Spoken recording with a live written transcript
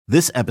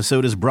This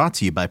episode is brought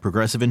to you by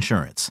Progressive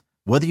Insurance.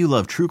 Whether you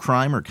love true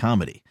crime or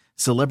comedy,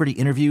 celebrity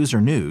interviews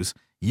or news,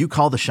 you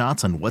call the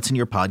shots on what's in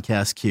your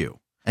podcast queue.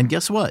 And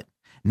guess what?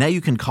 Now you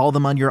can call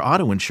them on your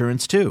auto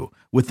insurance too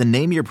with the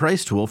Name Your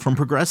Price tool from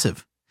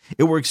Progressive.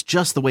 It works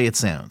just the way it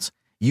sounds.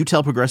 You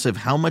tell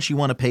Progressive how much you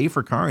want to pay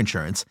for car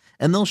insurance,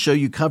 and they'll show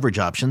you coverage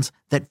options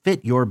that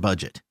fit your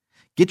budget.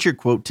 Get your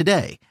quote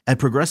today at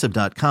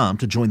Progressive.com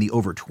to join the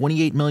over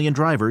 28 million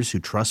drivers who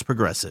trust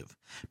Progressive.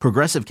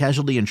 Progressive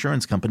Casualty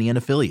Insurance Company and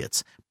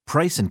Affiliates.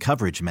 Price and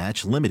coverage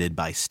match limited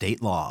by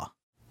state law.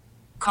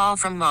 Call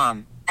from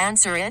mom.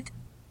 Answer it.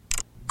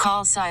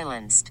 Call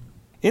silenced.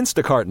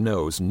 Instacart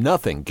knows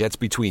nothing gets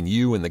between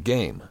you and the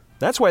game.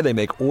 That's why they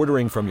make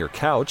ordering from your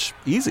couch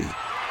easy.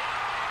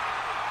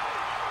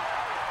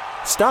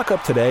 Stock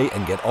up today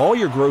and get all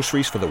your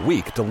groceries for the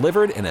week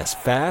delivered in as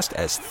fast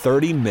as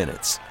 30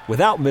 minutes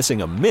without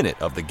missing a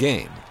minute of the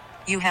game.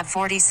 You have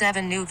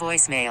 47 new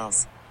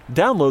voicemails.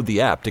 Download the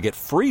app to get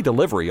free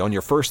delivery on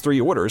your first 3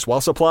 orders while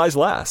supplies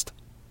last.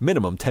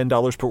 Minimum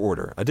 $10 per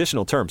order.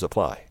 Additional terms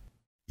apply.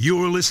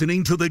 You're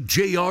listening to the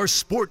JR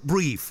Sport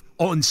Brief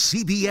on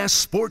CBS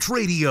Sports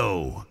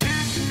Radio.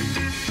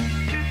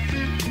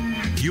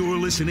 You're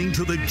listening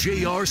to the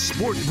JR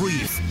Sport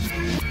Brief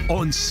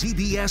on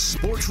CBS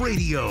Sports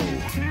Radio.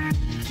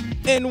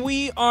 And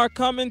we are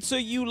coming to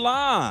you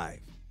live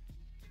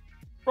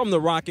from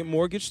the Rocket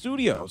Mortgage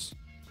Studios.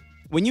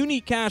 When you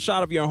need cash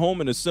out of your home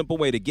and a simple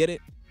way to get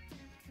it,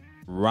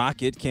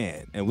 Rocket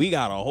can. And we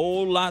got a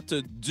whole lot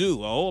to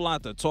do, a whole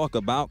lot to talk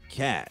about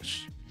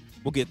cash.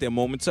 We'll get there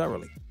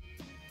momentarily.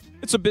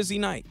 It's a busy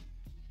night.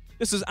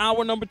 This is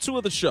hour number 2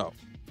 of the show.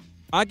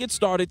 I get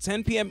started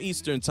 10 p.m.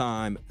 Eastern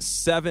Time,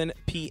 7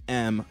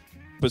 p.m.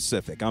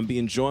 Pacific. I'm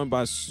being joined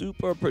by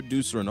super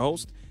producer and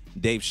host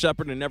Dave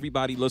Shepard and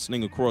everybody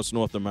listening across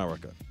North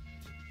America.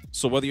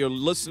 So whether you're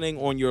listening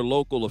on your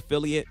local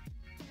affiliate,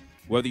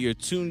 whether you're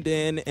tuned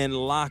in and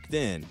locked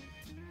in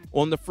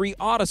on the free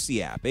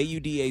Odyssey app,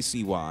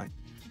 AUDACY,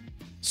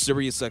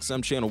 Sirius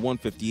XM channel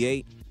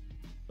 158,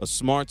 a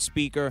smart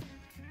speaker,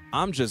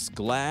 I'm just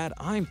glad,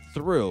 I'm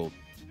thrilled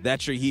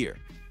that you're here.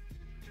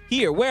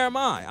 Here, where am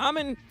I? I'm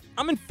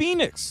in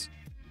Phoenix.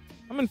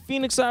 I'm in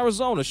Phoenix,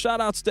 Arizona. Shout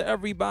outs to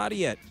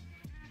everybody at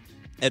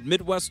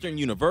Midwestern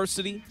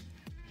University.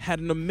 Had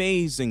an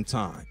amazing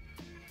time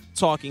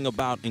talking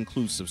about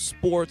inclusive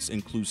sports,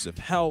 inclusive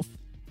health,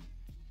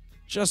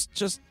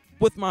 just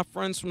with my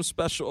friends from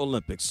Special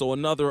Olympics. So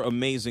another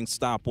amazing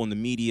stop on the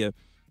media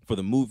for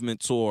the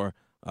movement tour.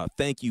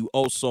 Thank you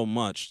oh so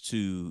much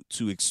to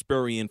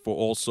Experian for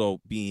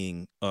also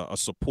being a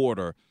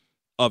supporter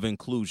of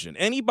inclusion.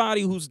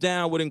 Anybody who's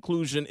down with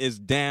inclusion is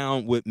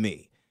down with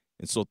me.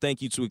 And so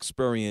thank you to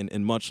Experian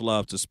and much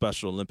love to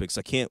Special Olympics.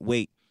 I can't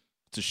wait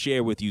to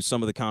share with you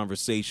some of the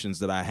conversations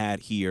that I had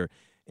here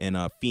in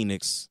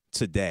Phoenix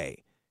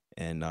today.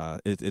 And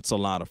it's a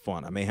lot of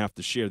fun. I may have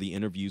to share the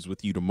interviews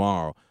with you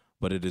tomorrow,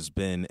 but it has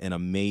been an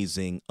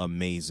amazing,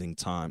 amazing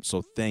time.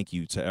 So thank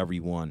you to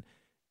everyone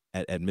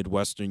at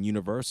Midwestern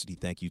University.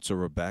 Thank you to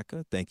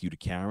Rebecca. Thank you to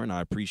Karen.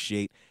 I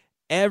appreciate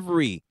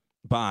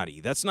everybody.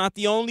 That's not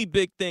the only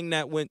big thing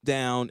that went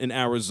down in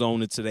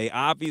Arizona today.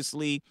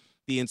 Obviously,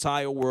 the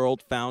entire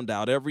world found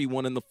out,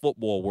 everyone in the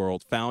football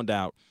world found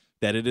out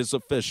that it is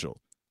official.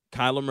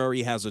 Kyler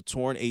Murray has a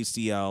torn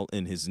ACL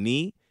in his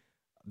knee.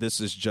 This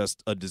is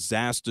just a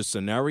disaster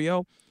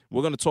scenario.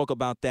 We're going to talk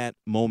about that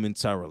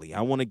momentarily.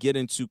 I want to get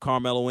into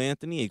Carmelo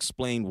Anthony,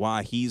 explain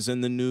why he's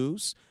in the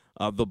news.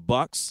 The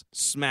Bucks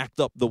smacked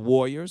up the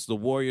Warriors. The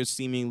Warriors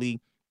seemingly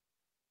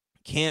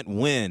can't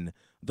win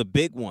the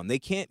big one. They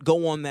can't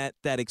go on that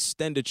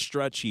extended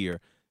stretch here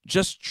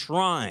just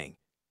trying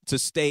to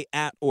stay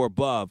at or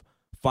above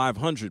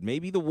 500.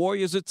 Maybe the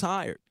Warriors are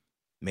tired.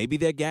 Maybe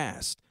they're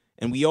gassed.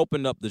 And we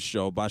opened up the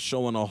show by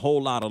showing a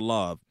whole lot of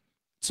love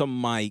to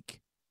Mike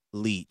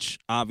Leach.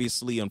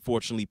 Obviously,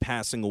 unfortunately,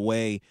 passing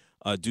away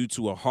due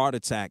to a heart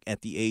attack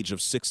at the age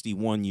of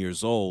 61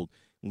 years old,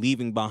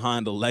 leaving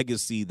behind a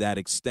legacy that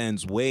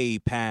extends way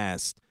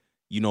past,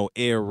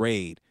 Air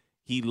Raid.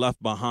 He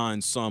left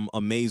behind some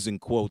amazing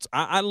quotes.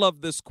 I love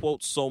this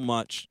quote so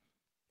much.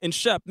 And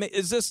Shep,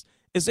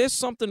 is there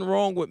something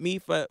wrong with me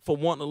for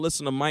wanting to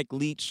listen to Mike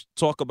Leach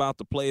talk about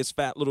the players'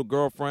 fat little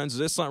girlfriends? Is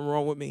there something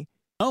wrong with me?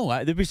 Oh,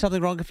 there'd be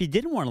something wrong if you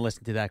didn't want to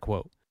listen to that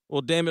quote.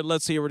 Well, damn it,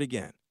 let's hear it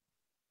again.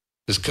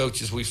 As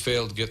coaches, we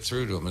failed to get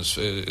through to them.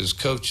 As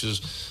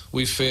coaches,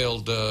 we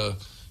failed to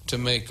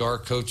make our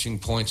coaching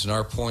points and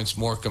our points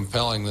more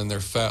compelling than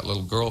their fat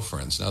little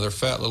girlfriends. Now, their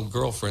fat little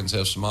girlfriends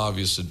have some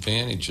obvious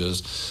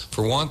advantages.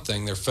 For one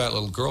thing, their fat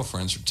little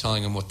girlfriends are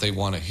telling them what they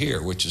want to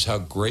hear, which is how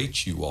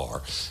great you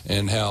are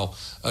and how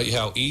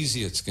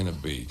easy it's going to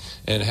be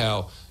and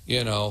how, we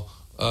had a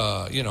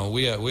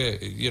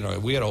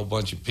whole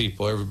bunch of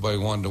people. Everybody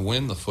wanted to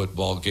win the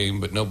football game,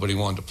 but nobody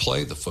wanted to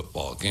play the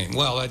football game.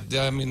 Well,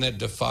 that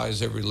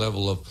defies every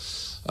level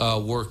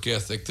of work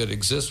ethic that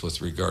exists with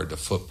regard to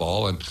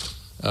football. And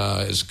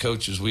as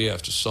coaches, we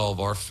have to solve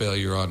our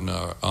failure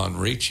on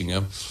reaching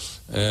them,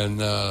 and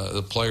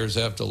the players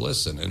have to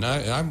listen. And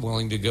I'm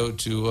willing to go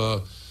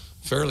to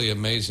fairly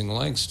amazing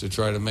lengths to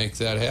try to make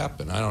that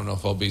happen. I don't know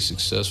if I'll be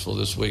successful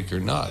this week or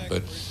not,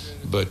 but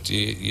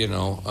you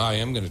know, I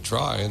am going to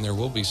try, and there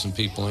will be some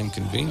people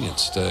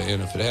inconvenienced,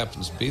 and if it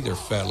happens to be their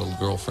fat little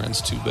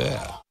girlfriends, too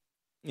bad.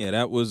 Yeah,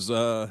 that was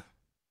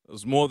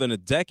more than a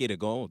decade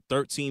ago,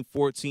 13,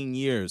 14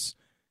 years,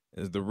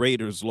 as the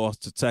Raiders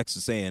lost to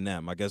Texas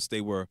A&M. I guess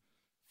they were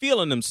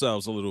feeling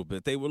themselves a little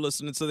bit. They were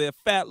listening to their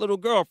fat little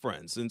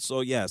girlfriends. And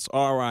so, yes,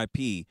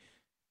 R.I.P.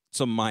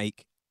 to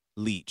Mike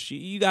Leach.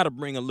 You got to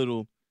bring a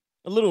little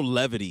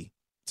levity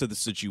to the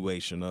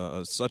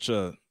situation. Such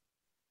a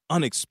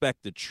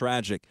unexpected,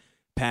 tragic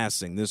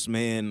passing. This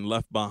man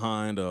left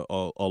behind a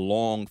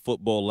long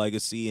football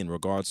legacy in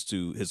regards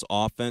to his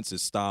offense,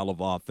 his style of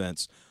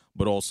offense,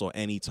 but also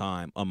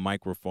anytime a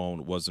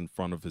microphone was in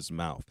front of his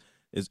mouth.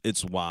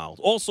 It's wild.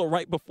 Also,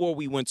 right before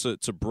we went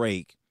to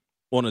break,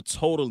 on a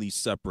totally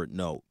separate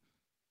note,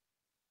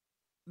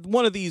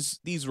 one of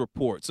these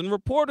reports, and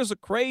reporters are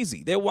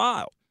crazy. They're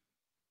wild.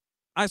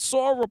 I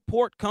saw a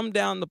report come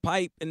down the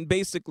pipe and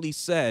basically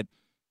said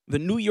the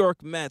New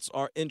York Mets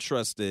are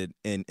interested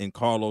in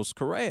Carlos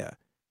Correa.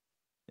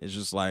 It's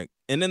just like,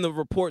 and then the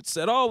report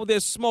said, oh,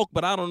 there's smoke,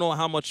 but I don't know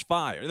how much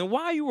fire. And then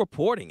why are you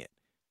reporting it?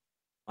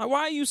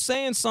 Why are you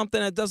saying something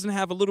that doesn't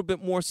have a little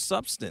bit more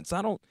substance?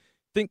 I don't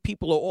think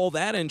people are all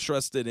that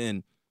interested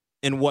in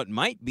what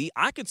might be.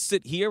 I could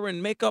sit here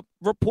and make up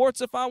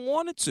reports if I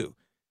wanted to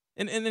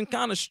and then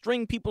kind of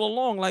string people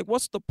along. Like,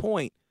 what's the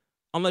point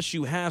unless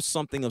you have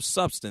something of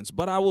substance?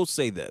 But I will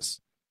say this.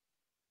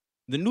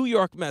 The New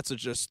York Mets are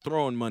just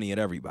throwing money at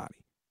everybody.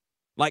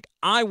 Like,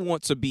 I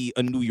want to be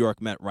a New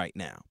York Met right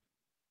now.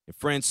 If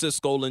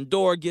Francisco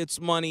Lindor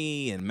gets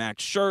money and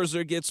Max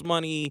Scherzer gets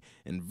money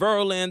and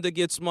Verlander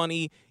gets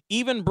money,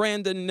 even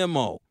Brandon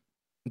Nimmo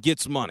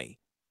gets money.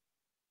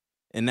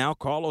 And now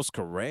Carlos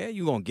Correa,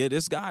 you going to get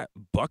this guy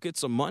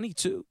buckets of money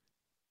too?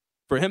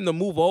 For him to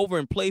move over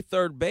and play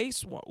third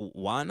base?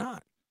 Why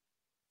not?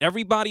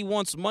 Everybody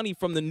wants money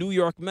from the New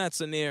York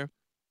Mets, and they're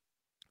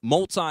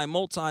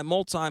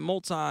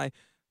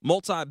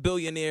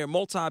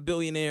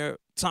multi-billionaire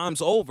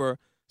times over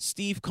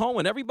Steve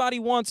Cohen. Everybody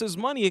wants his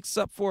money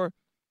except for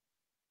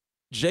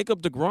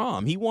Jacob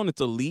deGrom. He wanted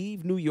to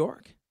leave New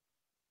York.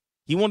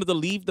 He wanted to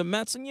leave the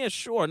Mets. And yeah,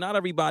 sure, not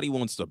everybody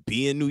wants to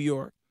be in New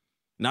York.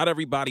 Not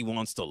everybody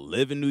wants to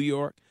live in New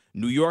York.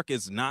 New York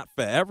is not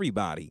for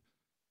everybody.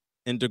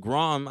 And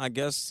deGrom, I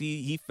guess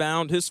he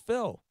found his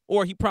fill,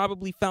 or he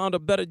probably found a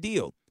better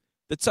deal.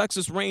 The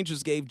Texas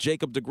Rangers gave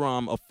Jacob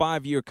deGrom a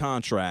 5-year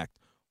contract,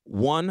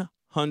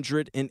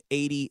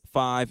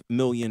 $185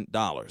 million.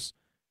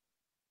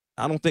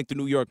 I don't think the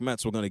New York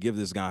Mets were going to give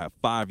this guy a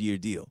 5-year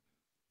deal.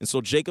 And so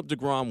Jacob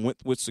deGrom went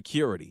with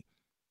security.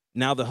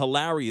 Now, the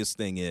hilarious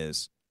thing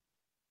is,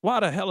 why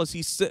the hell is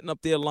he sitting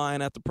up there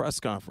lying at the press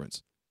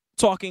conference,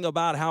 talking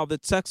about how the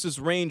Texas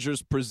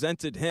Rangers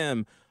presented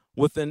him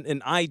with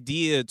an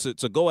idea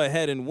to go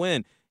ahead and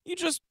win? You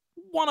just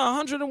won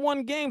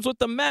 101 games with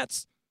the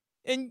Mets,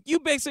 and you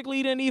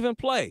basically didn't even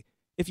play.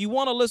 If you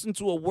want to listen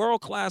to a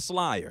world-class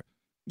liar,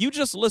 you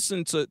just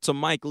listen to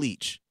Mike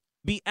Leach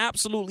be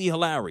absolutely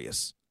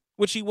hilarious,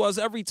 which he was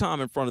every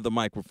time in front of the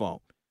microphone.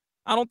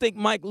 I don't think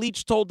Mike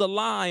Leach told a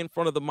lie in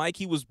front of the mic.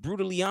 He was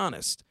brutally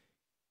honest.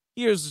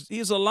 Here's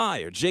a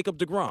liar, Jacob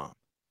deGrom.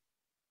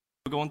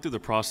 Going through the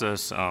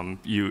process,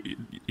 you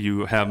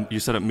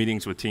set up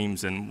meetings with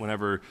teams, and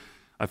whenever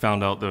I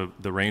found out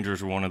the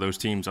Rangers were one of those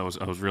teams, I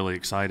was really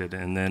excited.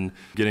 And then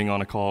getting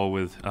on a call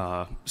with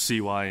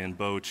CY and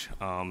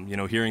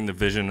Boch, hearing the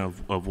vision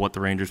of what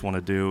the Rangers want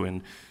to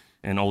do,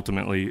 and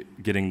ultimately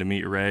getting to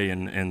meet Ray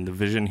and the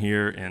vision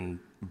here and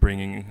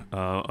bringing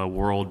a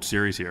World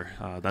Series here.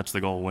 That's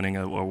the goal, winning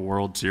a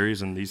World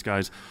Series, and these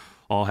guys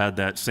all had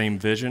that same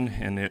vision,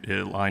 and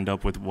it lined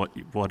up with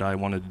what I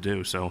wanted to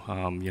do. So,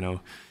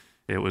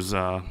 it was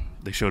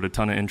they showed a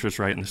ton of interest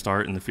right in the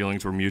start, and the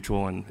feelings were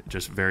mutual, and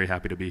just very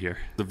happy to be here.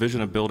 The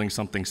vision of building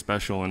something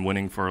special and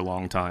winning for a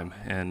long time,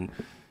 and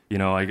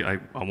I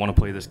want to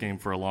play this game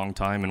for a long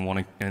time and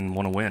want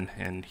to win.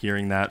 And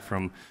hearing that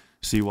from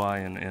CY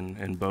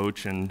and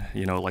Boch, and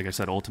like I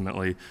said,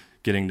 ultimately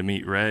getting to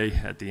meet Ray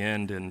at the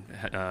end, and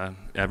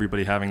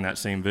everybody having that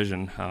same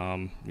vision,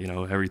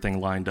 everything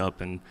lined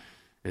up, and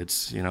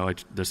it's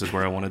this is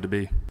where I wanted to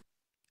be.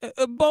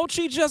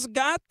 Bochy just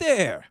got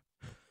there.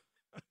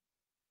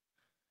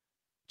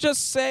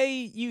 Just say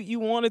you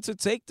wanted to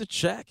take the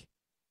check.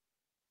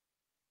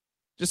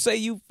 Just say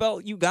you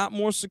felt you got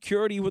more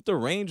security with the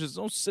Rangers.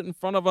 Don't sit in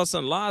front of us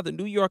and lie. The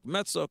New York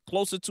Mets are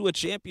closer to a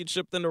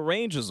championship than the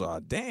Rangers are.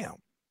 Damn.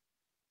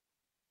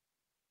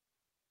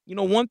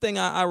 One thing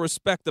I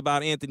respect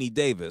about Anthony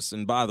Davis,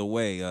 and by the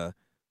way,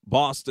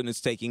 Boston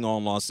is taking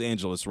on Los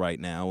Angeles right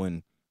now,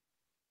 and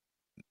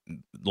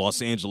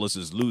Los Angeles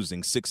is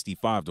losing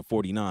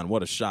 65-49.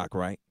 What a shock,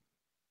 right?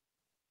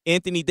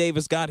 Anthony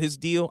Davis got his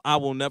deal. I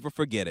will never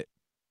forget it.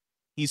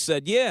 He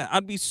said, yeah,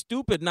 I'd be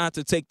stupid not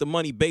to take the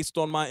money based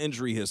on my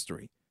injury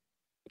history.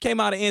 It came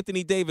out of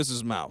Anthony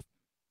Davis's mouth.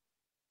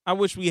 I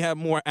wish we had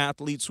more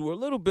athletes who are a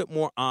little bit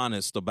more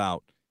honest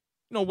about,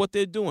 what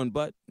they're doing,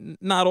 but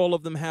not all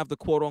of them have the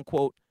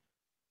quote-unquote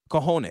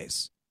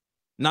cojones.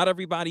 Not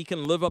everybody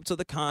can live up to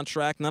the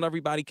contract. Not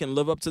everybody can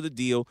live up to the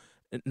deal.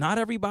 Not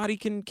everybody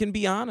can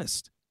be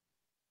honest.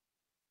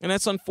 And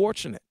that's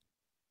unfortunate.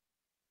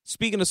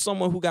 Speaking of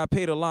someone who got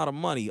paid a lot of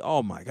money,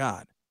 oh, my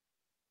God.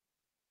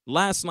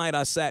 Last night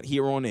I sat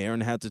here on air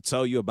and had to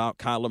tell you about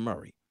Kyler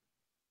Murray.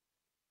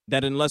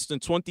 That in less than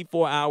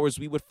 24 hours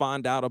we would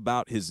find out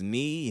about his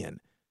knee and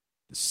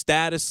the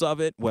status of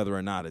it, whether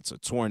or not it's a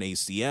torn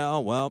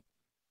ACL. Well,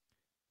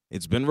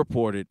 it's been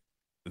reported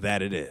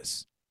that it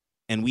is.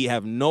 And we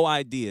have no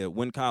idea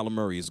when Kyler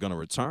Murray is going to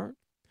return.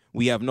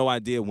 We have no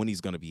idea when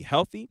he's going to be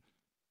healthy.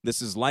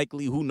 This is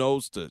likely, who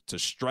knows, to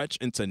stretch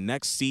into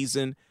next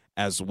season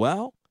as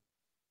well.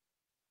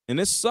 And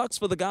this sucks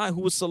for the guy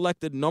who was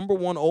selected number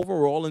 1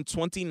 overall in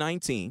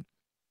 2019.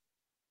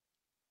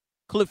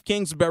 Cliff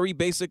Kingsbury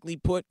basically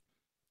put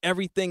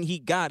everything he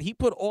got. He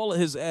put all of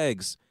his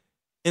eggs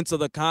into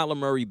the Kyler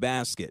Murray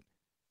basket.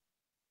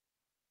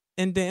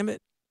 And damn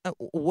it,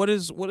 what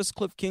is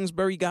Cliff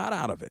Kingsbury got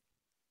out of it?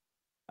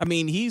 I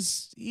mean,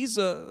 he's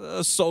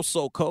a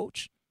so-so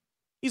coach.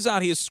 He's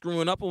out here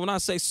screwing up. And when I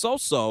say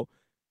so-so,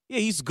 yeah,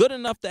 he's good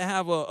enough to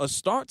have a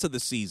start to the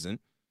season,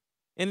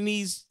 and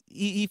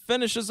he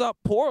finishes up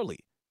poorly.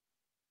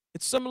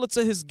 It's similar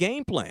to his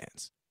game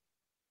plans.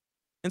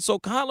 And so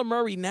Kyler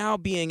Murray now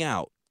being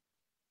out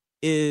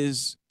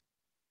is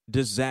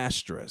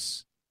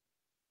disastrous.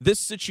 This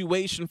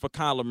situation for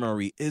Kyler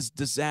Murray is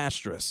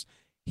disastrous.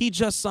 He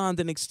just signed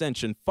an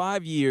extension,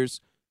 5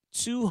 years,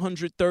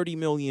 $230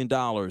 million,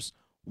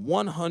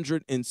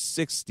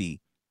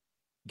 160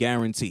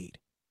 guaranteed.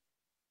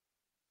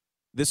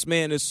 This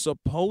man is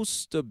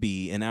supposed to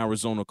be an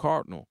Arizona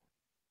Cardinal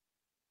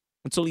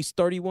until he's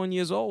 31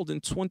 years old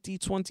in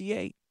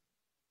 2028.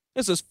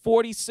 This is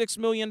 $46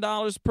 million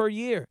per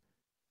year.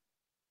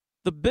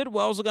 The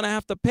Bidwells are going to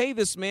have to pay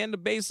this man to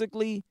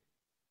basically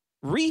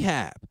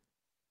rehab,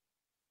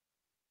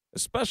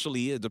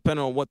 especially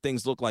depending on what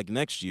things look like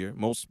next year.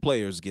 Most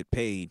players get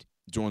paid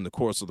during the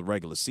course of the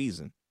regular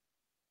season.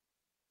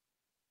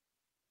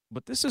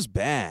 But this is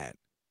bad.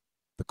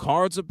 The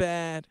Cards are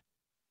bad.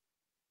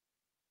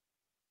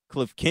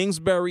 Cliff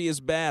Kingsbury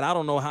is bad. I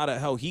don't know how the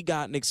hell he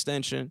got an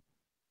extension.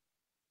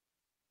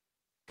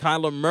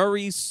 Kyler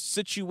Murray's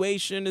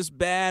situation is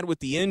bad with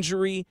the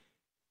injury.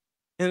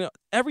 And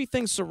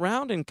everything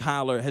surrounding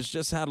Kyler has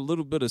just had a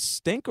little bit of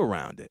stink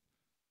around it.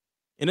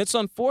 And it's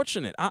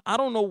unfortunate. I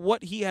don't know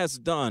what he has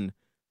done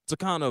to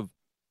kind of,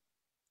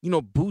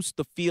 boost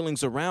the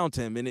feelings around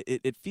him. And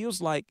it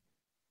feels like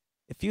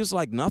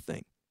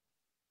nothing.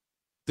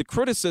 The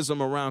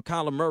criticism around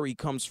Kyler Murray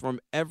comes from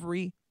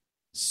every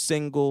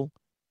single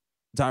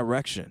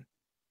direction.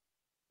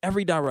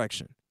 Every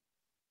direction.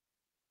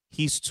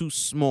 He's too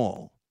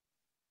small.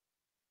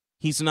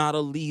 He's not a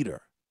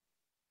leader.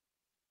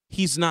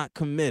 He's not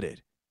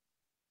committed.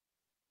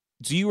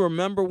 Do you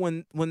remember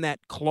when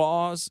that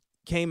clause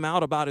came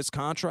out about his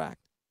contract?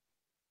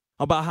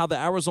 About how the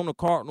Arizona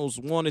Cardinals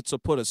wanted to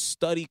put a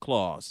study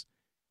clause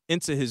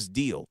into his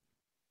deal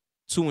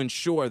to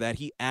ensure that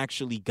he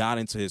actually got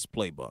into his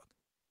playbook.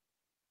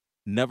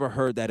 Never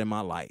heard that in my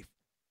life.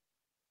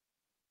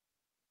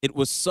 It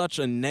was such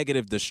a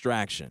negative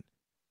distraction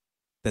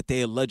that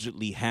they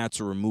allegedly had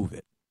to remove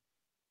it.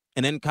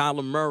 And then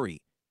Kyler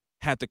Murray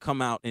had to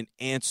come out and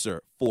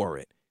answer for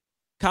it.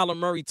 Kyler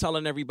Murray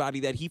telling everybody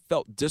that he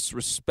felt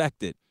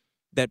disrespected,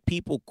 that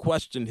people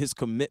questioned his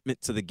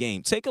commitment to the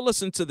game. Take a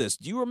listen to this.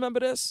 Do you remember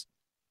this?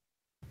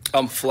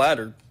 I'm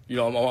flattered.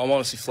 I'm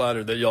honestly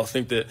flattered that y'all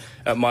think that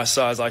at my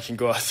size I can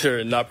go out there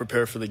and not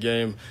prepare for the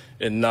game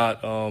and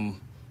not,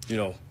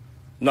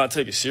 not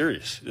take it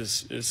serious.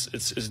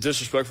 It's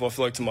disrespectful, I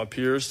feel like, to my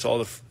peers, to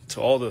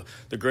all the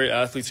great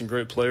athletes and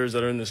great players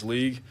that are in this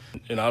league.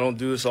 And I don't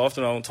do this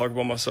often. I don't talk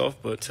about myself,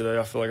 but today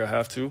I feel like I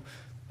have to.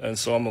 And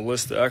so I'm going to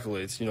list the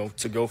accolades,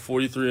 to go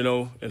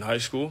 43-0 in high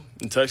school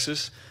in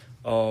Texas.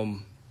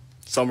 Some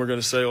are going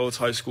to say, oh, it's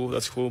high school.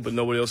 That's cool, but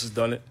nobody else has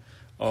done it.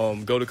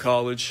 Go to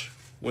college,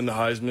 win the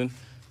Heisman,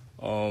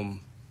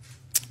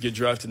 get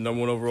drafted number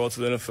 1 overall to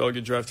the NFL,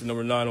 get drafted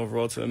number 9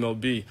 overall to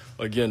MLB.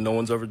 Again, no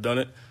one's ever done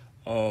it.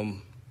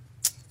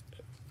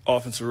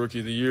 Offensive Rookie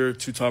of the Year,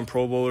 2-time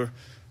Pro Bowler.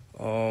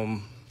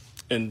 I'm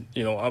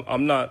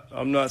not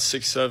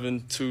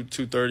 6'7",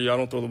 230. I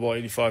don't throw the ball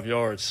 85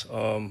 yards.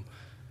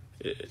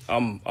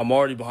 I'm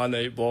already behind the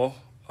 8 ball,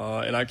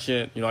 and I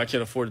can't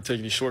afford to take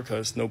any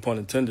shortcuts. No pun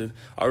intended.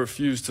 I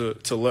refuse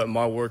to let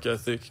my work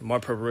ethic, my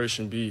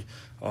preparation be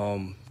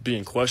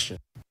in question.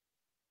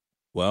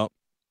 Well,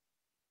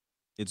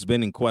 it's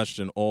been in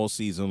question all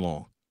season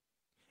long.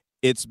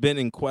 It's been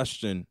in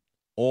question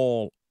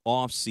all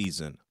off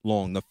season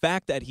long. The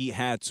fact that he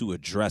had to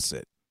address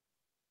it,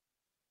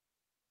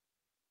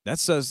 that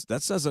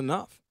says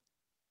enough.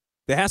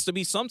 There has to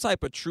be some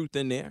type of truth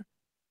in there.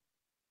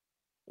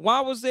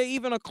 Why was there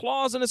even a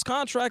clause in his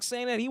contract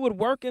saying that he would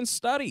work and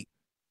study?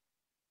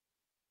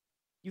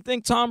 You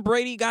think Tom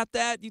Brady got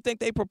that? You think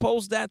they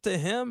proposed that to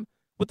him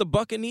with the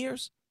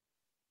Buccaneers?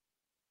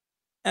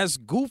 As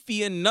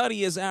goofy and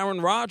nutty as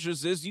Aaron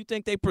Rodgers is, you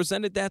think they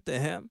presented that to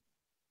him?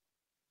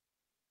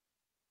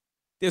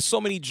 There's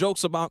so many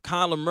jokes about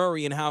Kyler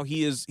Murray and how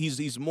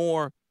he's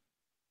more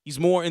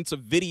into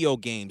video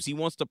games. He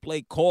wants to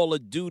play Call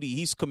of Duty.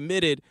 He's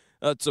committed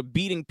to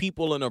beating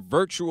people in a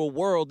virtual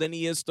world than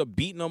he is to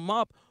beating them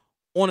up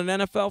on an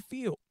NFL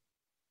field.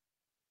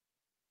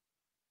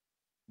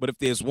 But if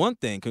there's one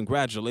thing,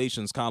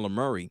 congratulations, Kyler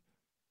Murray.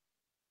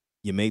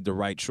 You made the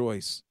right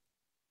choice.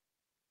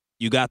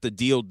 You got the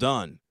deal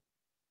done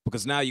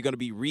because now you're going to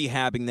be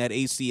rehabbing that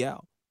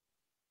ACL.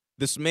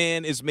 This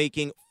man is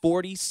making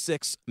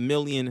 $46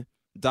 million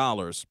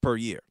per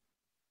year.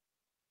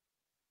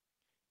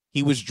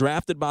 He was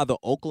drafted by the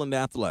Oakland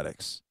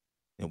Athletics,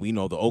 and we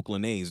know the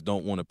Oakland A's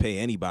don't want to pay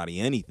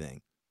anybody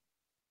anything.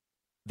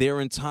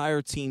 Their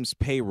entire team's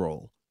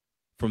payroll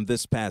from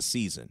this past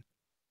season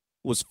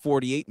was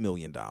 $48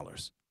 million.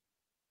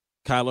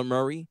 Kyler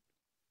Murray,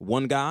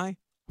 one guy,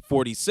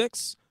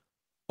 46.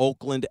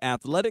 Oakland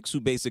Athletics,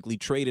 who basically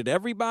traded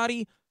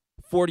everybody,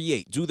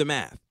 48. Do the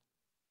math.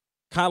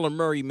 Kyler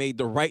Murray made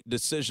the right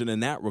decision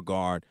in that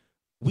regard.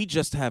 We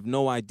just have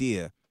no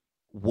idea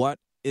what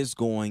is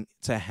going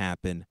to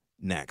happen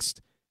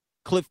next.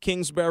 Cliff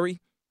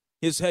Kingsbury,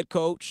 his head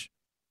coach,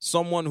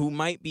 someone who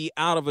might be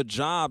out of a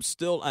job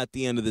still at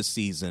the end of the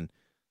season,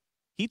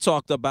 he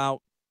talked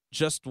about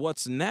just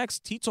what's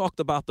next. He talked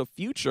about the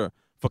future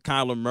for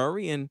Kyler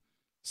Murray and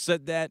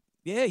said that,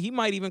 yeah, he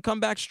might even come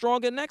back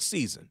stronger next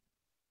season.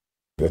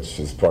 That's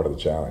just part of the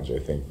challenge. I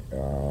think,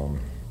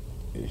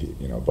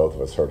 both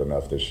of us hurt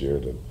enough this year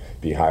to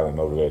be highly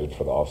motivated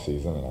for the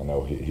offseason, and I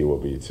know he will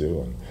be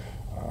too.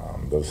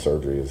 And those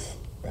surgeries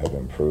have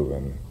been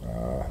proven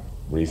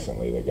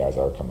recently that guys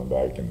are coming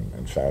back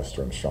and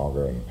faster and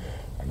stronger, and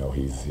I know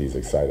he's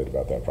excited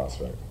about that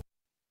prospect.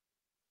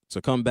 To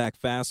come back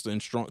faster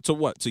and strong. To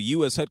what? To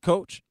you as head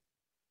coach?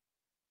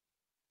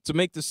 To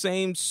make the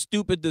same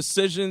stupid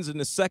decisions in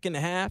the second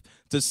half?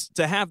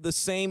 To have the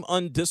same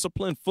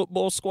undisciplined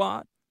football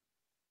squad?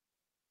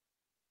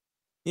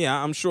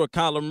 Yeah, I'm sure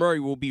Kyler Murray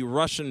will be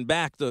rushing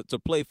back to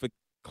play for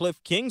Cliff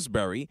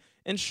Kingsbury.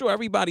 And sure,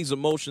 everybody's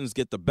emotions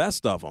get the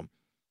best of them.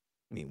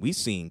 I mean, we've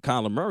seen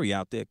Kyler Murray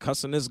out there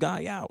cussing this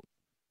guy out.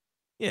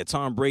 Yeah,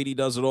 Tom Brady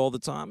does it all the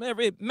time.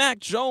 Mac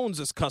Jones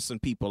is cussing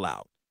people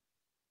out.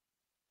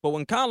 But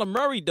when Kyler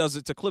Murray does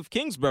it to Cliff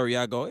Kingsbury,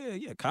 I go,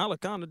 yeah, Kyler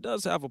kind of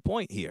does have a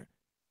point here.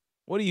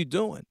 What are you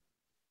doing?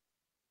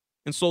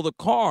 And so the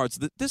Cards,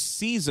 this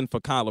season for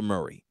Kyler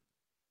Murray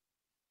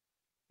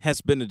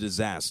has been a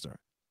disaster.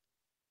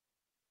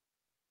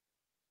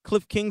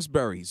 Cliff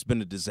Kingsbury's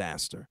been a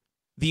disaster.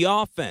 The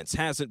offense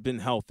hasn't been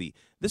healthy.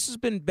 This has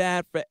been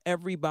bad for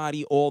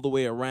everybody all the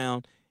way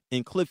around.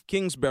 And Cliff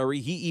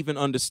Kingsbury, he even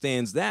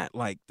understands that.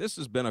 Like, this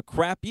has been a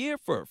crap year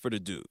for the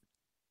dude.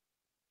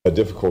 A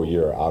difficult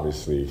year,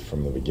 obviously,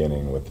 from the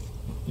beginning with,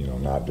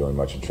 not doing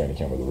much in training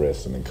camp with the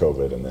wrist and then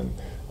COVID and then,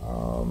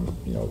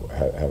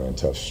 having a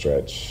tough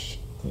stretch,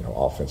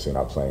 offensively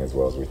not playing as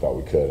well as we thought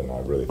we could. And I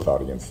really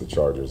thought against the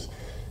Chargers,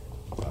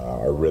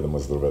 our rhythm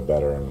was a little bit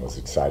better and was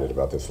excited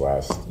about this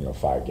last,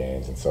 5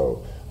 games. And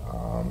so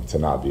to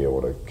not be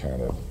able to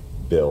kind of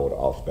build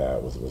off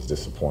that was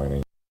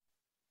disappointing.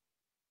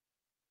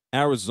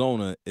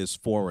 Arizona is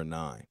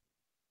 4-9.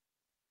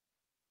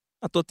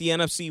 I thought the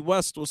NFC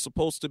West was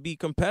supposed to be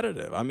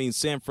competitive. I mean,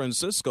 San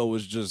Francisco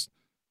was just,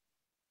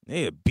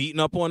 they're beating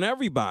up on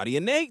everybody,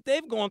 and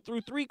they've gone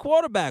through 3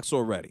 quarterbacks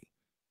already.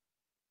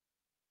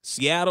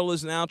 Seattle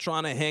is now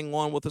trying to hang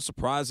on with a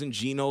surprising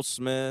Geno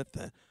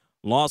Smith.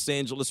 Los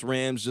Angeles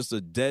Rams, just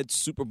a dead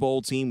Super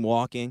Bowl team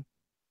walking.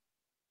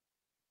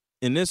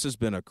 And this has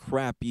been a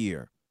crap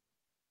year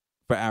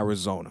for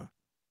Arizona.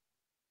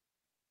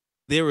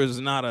 There is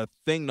not a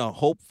thing to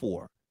hope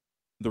for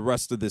the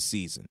rest of this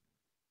season.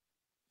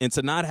 And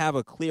to not have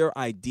a clear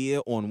idea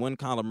on when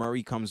Kyler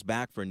Murray comes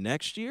back for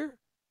next year,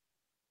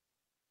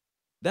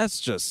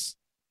 that's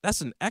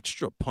an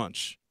extra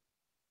punch.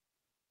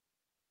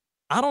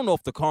 I don't know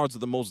if the Cards are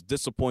the most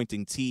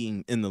disappointing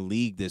team in the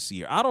league this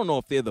year. I don't know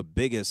if they're the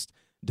biggest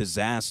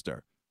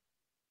disaster.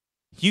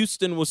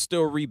 Houston was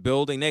still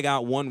rebuilding. They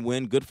got 1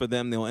 win. Good for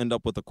them. They'll end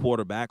up with a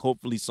quarterback,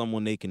 hopefully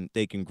someone they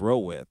can grow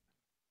with.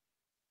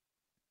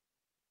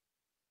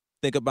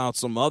 Think about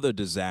some other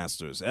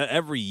disasters.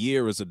 Every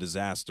year is a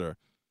disaster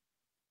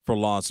for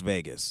Las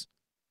Vegas.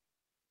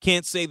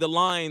 Can't say the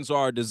Lions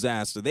are a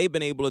disaster. They've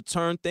been able to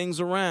turn things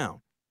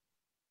around.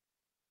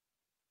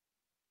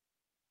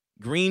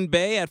 Green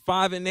Bay at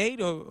 5-8.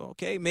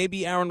 Okay,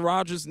 maybe Aaron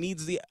Rodgers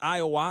needs the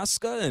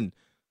ayahuasca, and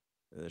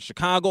the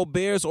Chicago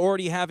Bears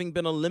already having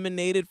been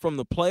eliminated from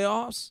the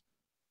playoffs.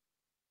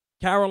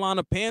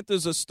 Carolina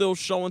Panthers are still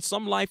showing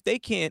some life. They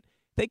can't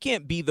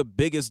be the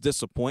biggest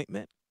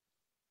disappointment.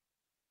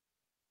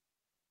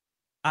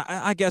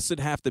 I guess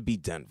it'd have to be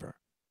Denver.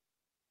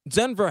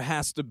 Denver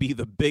has to be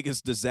the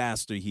biggest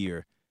disaster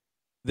here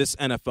this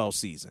NFL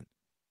season.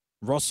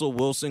 Russell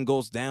Wilson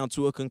goes down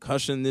to a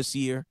concussion this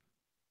year.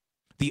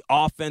 The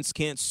offense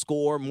can't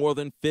score more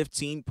than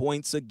 15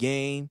 points a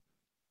game.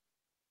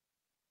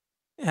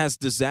 It has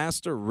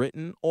disaster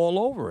written all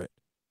over it.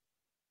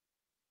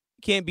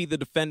 Can't be the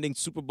defending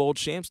Super Bowl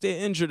champs.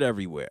 They're injured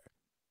everywhere.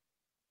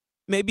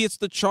 Maybe it's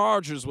the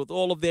Chargers with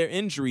all of their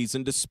injuries,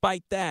 and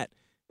despite that,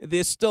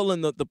 they're still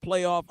in the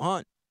playoff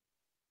hunt.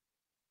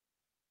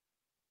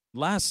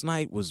 Last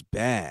night was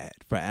bad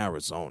for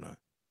Arizona.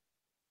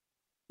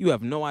 You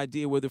have no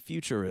idea where the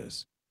future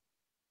is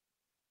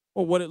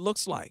or what it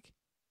looks like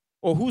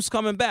or who's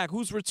coming back,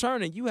 who's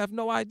returning. You have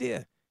no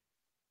idea.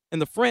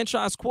 And the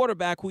franchise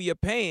quarterback who you're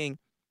paying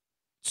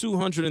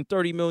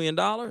 $230 million,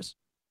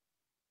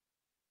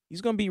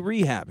 he's going to be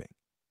rehabbing.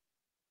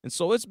 And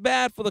so it's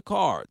bad for the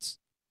Cards.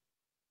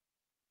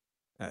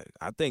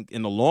 I think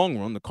in the long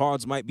run, the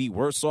Cards might be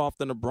worse off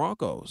than the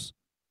Broncos.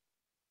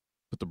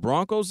 But the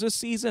Broncos this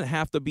season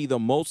have to be the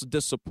most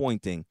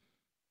disappointing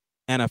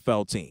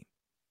NFL team.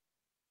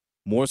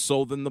 More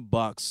so than the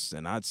Bucs,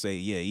 and I'd say,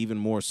 even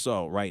more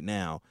so right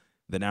now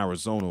than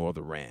Arizona or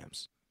the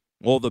Rams.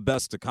 All the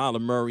best to Kyler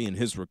Murray and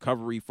his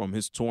recovery from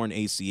his torn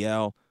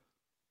ACL.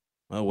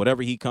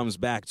 Whatever he comes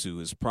back to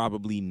is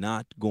probably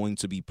not going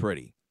to be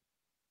pretty.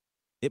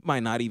 It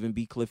might not even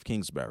be Cliff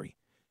Kingsbury.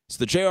 It's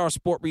the JR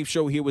Sport Brief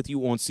Show here with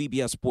you on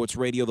CBS Sports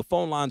Radio. The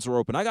phone lines are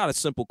open. I got a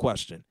simple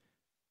question.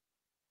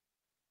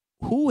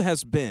 Who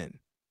has been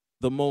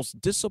the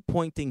most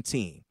disappointing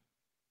team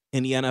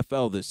in the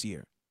NFL this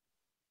year?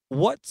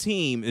 What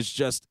team is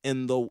just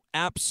in the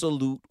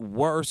absolute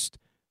worst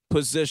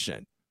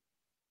position?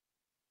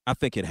 I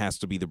think it has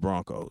to be the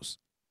Broncos.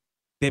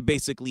 They're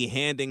basically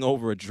handing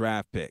over a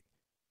draft pick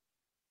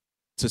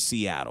to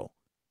Seattle.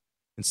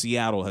 And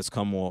Seattle has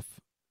come off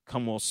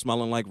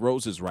smelling like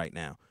roses right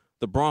now.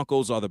 The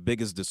Broncos are the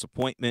biggest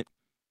disappointment.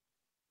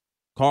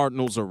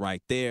 Cardinals are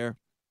right there.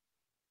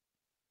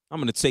 I'm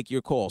going to take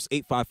your calls,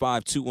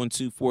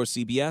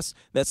 855-212-4CBS.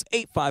 That's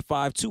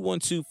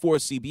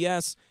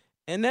 855-212-4CBS.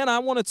 And then I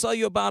want to tell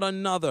you about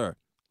another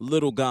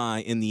little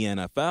guy in the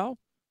NFL,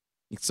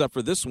 except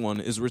for this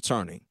one is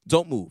returning.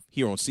 Don't move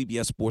here on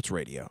CBS Sports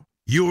Radio.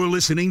 You're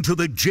listening to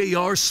the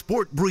JR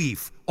Sport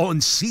Brief on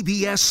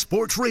CBS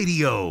Sports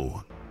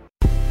Radio.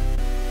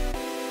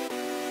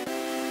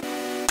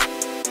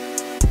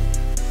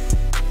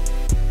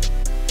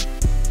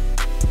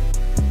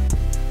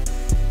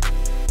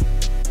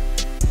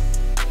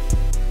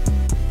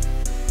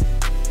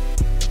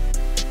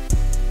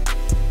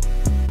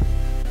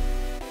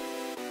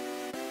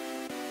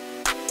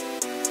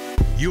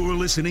 You're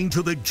listening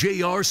to the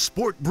JR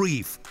Sport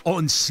Brief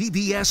on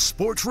CBS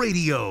Sports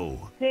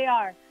Radio.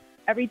 JR,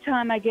 every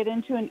time I get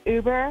into an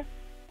Uber,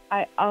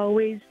 I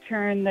always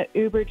turn the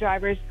Uber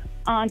drivers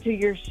onto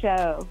your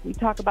show. We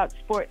talk about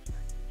sports.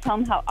 Tell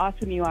them how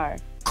awesome you are.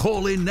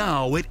 Call in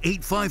now at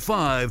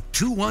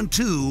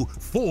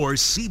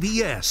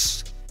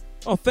 855-212-4CBS.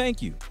 Oh,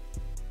 thank you.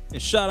 And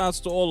shout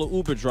outs to all the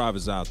Uber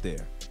drivers out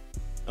there.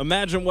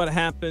 Imagine what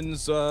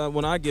happens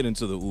when I get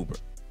into the Uber.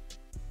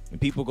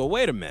 And people go,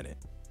 wait a minute.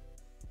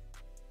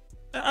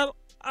 I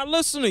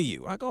listen to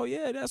you. I go,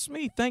 yeah, that's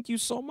me. Thank you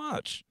so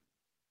much.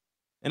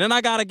 And then I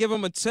got to give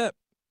him a tip.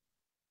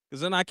 Because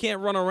then I can't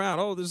run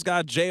around. Oh, this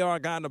guy JR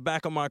got in the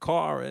back of my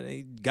car and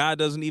the guy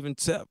doesn't even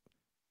tip.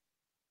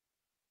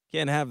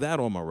 Can't have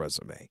that on my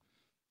resume.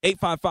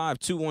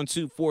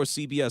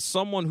 855-212-4CBS.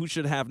 Someone who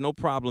should have no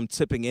problem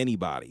tipping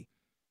anybody.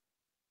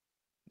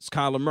 It's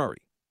Kyler Murray.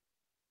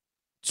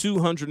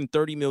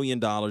 $230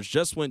 million.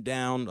 Just went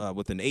down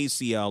with an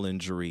ACL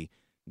injury.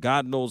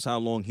 God knows how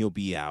long he'll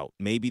be out.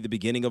 Maybe the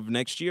beginning of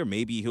next year.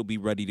 Maybe he'll be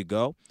ready to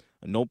go.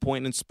 No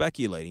point in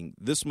speculating.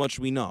 This much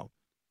we know.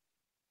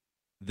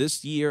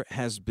 This year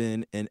has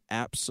been an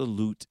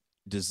absolute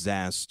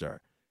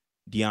disaster.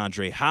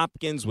 DeAndre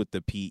Hopkins with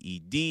the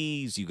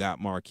PEDs. You got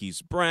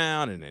Marquise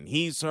Brown, and then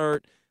he's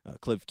hurt.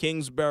 Cliff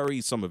Kingsbury,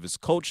 some of his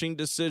coaching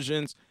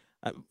decisions.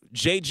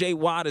 J.J.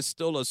 Watt is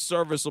still a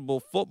serviceable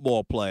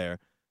football player.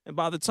 And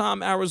by the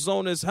time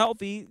Arizona is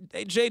healthy,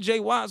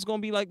 J.J. Watt's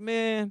going to be like,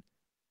 man,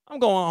 I'm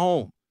going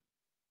home.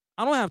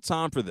 I don't have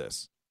time for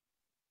this.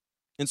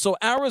 And so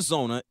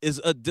Arizona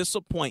is a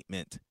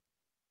disappointment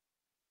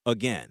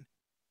again.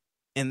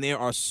 And there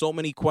are so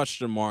many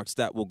question marks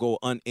that will go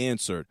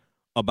unanswered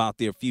about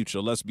their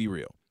future. Let's be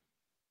real.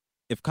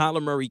 If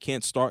Kyler Murray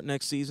can't start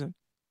next season,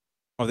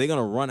 are they going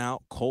to run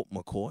out Colt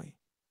McCoy?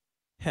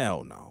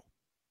 Hell no.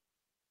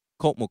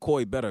 Colt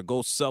McCoy better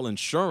go sell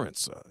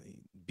insurance,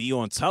 be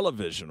on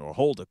television, or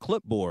hold a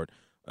clipboard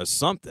or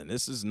something.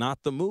 This is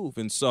not the move.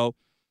 And so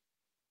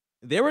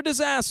they're a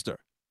disaster.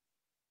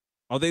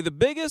 Are they the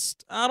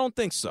biggest? I don't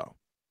think so.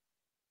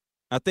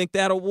 I think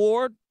that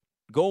award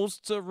goes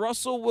to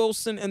Russell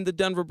Wilson and the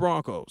Denver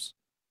Broncos,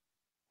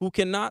 who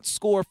cannot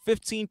score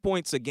 15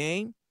 points a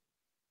game.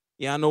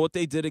 Yeah, I know what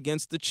they did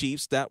against the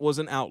Chiefs. That was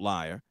an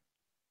outlier.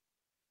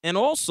 And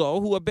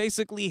also who are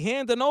basically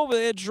handing over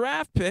their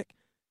draft pick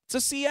to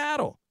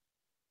Seattle.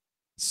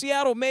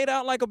 Seattle made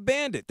out like a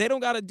bandit. They don't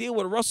got to deal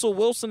with Russell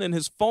Wilson and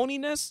his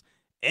phoniness,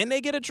 and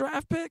they get a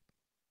draft pick?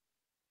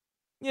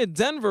 Yeah,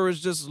 Denver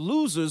is just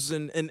losers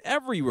in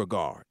every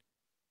regard.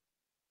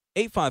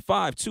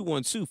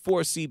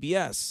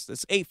 855-212-4CBS.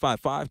 That's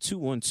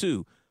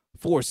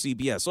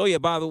 855-212-4CBS. Oh, yeah,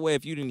 by the way,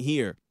 if you didn't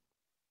hear,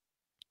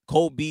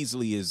 Cole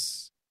Beasley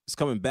is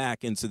coming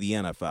back into the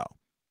NFL.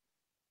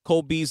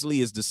 Cole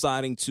Beasley is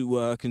deciding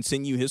to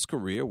continue his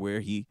career where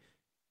he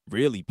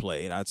really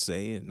played, I'd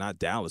say, not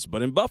Dallas,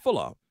 but in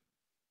Buffalo.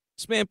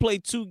 This man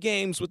played 2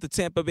 games with the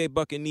Tampa Bay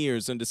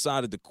Buccaneers and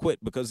decided to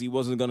quit because he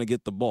wasn't going to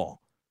get the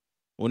ball.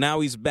 Well, now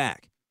he's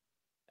back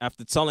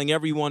after telling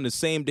everyone the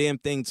same damn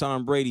thing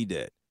Tom Brady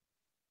did,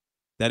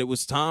 that it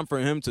was time for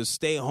him to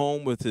stay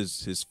home with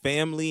his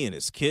family and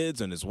his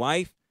kids and his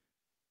wife.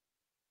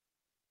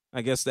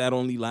 I guess that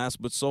only lasts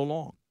but so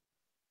long.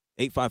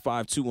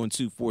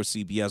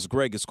 855-212-4CBS.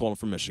 Greg is calling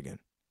from Michigan.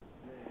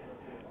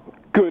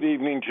 Good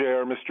evening,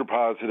 JR, Mr.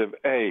 Positive.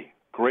 Hey,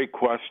 great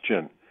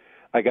question.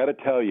 I got to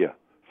tell you,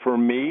 for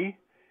me,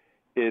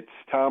 it's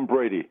Tom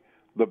Brady,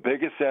 the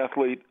biggest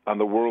athlete on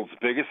the world's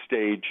biggest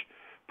stage,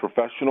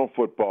 professional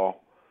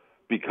football,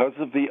 because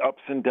of the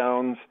ups and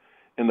downs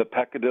and the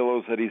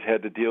peccadillos that he's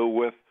had to deal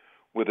with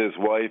his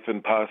wife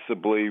and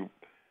possibly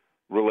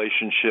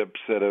relationships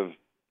that have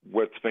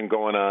what's been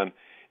going on.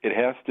 It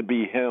has to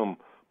be him.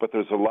 But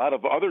there's a lot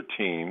of other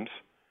teams,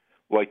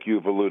 like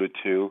you've alluded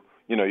to.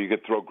 You know, you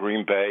could throw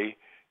Green Bay,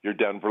 you're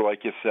Denver,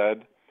 like you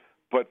said.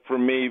 But for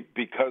me,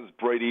 because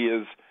Brady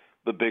is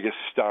the biggest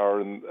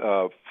star in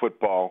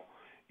football,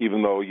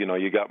 even though, you know,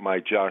 you got my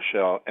Josh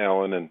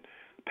Allen and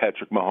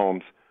Patrick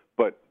Mahomes,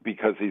 but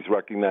because he's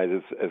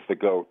recognized as the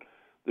GOAT,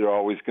 they're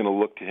always going to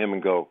look to him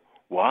and go,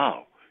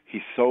 wow,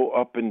 he's so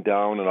up and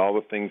down and all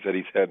the things that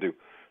he's had to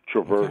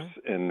traverse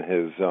in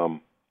his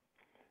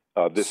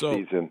this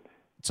season.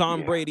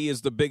 Tom Brady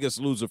is the biggest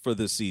loser for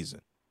this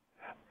season.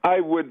 I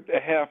would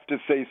have to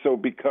say so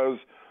because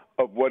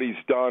of what he's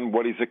done,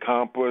 what he's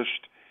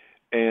accomplished,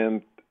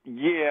 and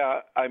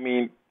I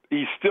mean,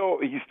 he still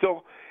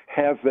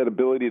has that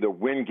ability to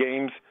win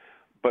games,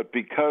 but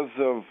because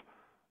of,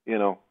 you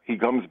know, he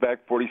comes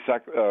back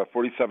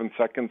 47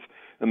 seconds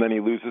and then he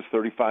loses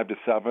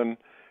 35-7.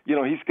 You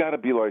know, he's got to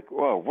be like,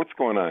 whoa, what's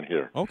going on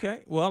here?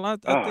 Okay, well,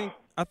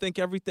 I think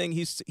everything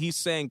he's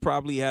saying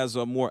probably has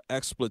more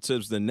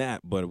expletives than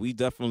that, but we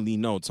definitely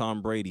know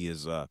Tom Brady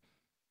is that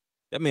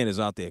man is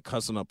out there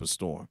cussing up a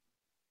storm.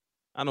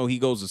 I know he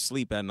goes to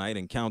sleep at night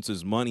and counts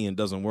his money and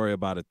doesn't worry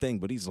about a thing,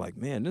 but he's like,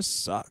 man, this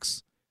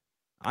sucks.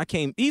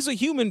 He's a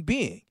human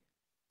being.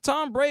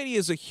 Tom Brady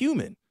is a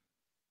human.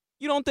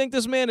 You don't think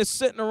this man is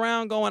sitting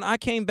around going, I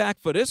came back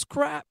for this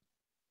crap?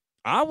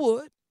 I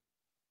would.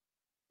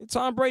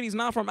 Tom Brady's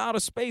not from outer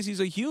space.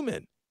 He's a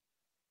human.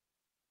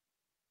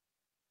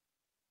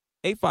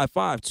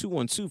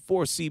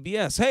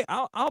 855-212-4CBS. Hey,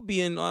 I'll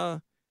be in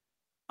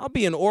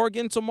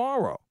Oregon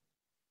tomorrow.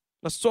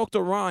 Let's talk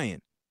to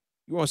Ryan.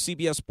 You're on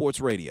CBS Sports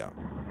Radio.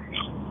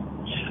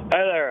 Hi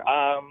there.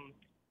 I'm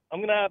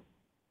gonna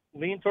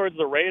lean towards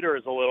the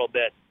Raiders a little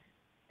bit,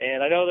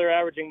 and I know they're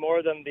averaging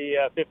more than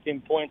the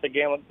 15 points a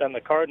game than the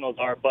Cardinals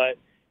are, but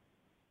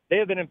they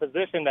have been in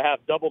position to have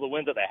double the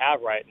wins that they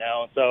have right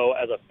now. So,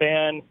 as a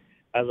fan,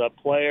 as a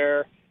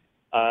player,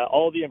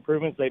 all the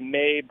improvements they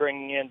made,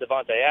 bringing in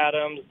Devontae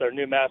Adams, their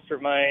new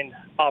mastermind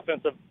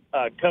offensive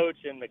coach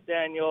in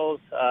McDaniels,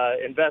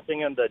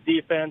 investing in the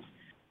defense,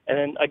 and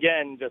then,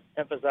 again, just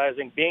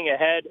emphasizing being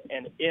ahead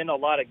and in a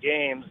lot of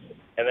games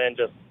and then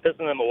just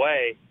pissing them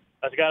away,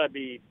 that's got to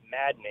be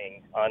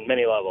maddening on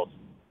many levels.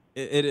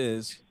 It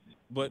is.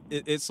 But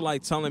it's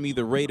like telling me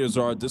the Raiders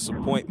are a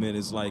disappointment.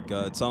 It's like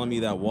telling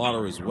me that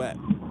water is wet.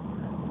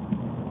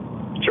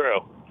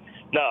 True.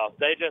 No,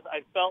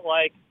 I felt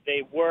like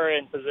they were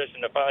in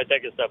position to finally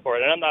take a step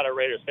forward. And I'm not a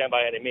Raiders fan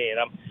by any means.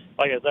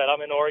 Like I said,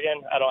 I'm in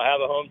Oregon. I don't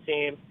have a home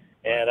team.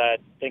 And I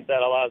think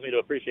that allows me to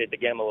appreciate the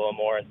game a little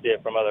more and see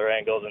it from other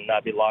angles and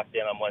not be locked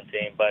in on one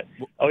team. But,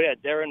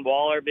 Darren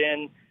Waller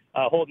being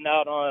holding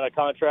out on a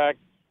contract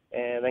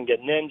and then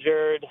getting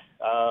injured.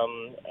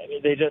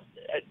 They just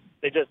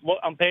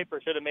on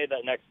paper should have made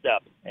that next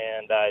step,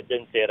 and I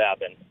didn't see it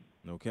happen.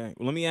 Okay.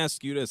 Well, let me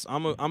ask you this.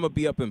 I'm gonna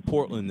be up in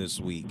Portland this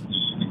week.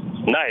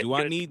 Nice. Do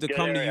I need to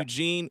come to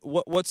Eugene?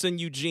 What's in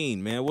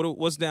Eugene, man?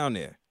 What's down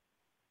there?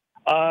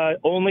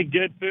 Only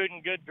good food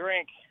and good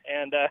drink,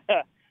 and the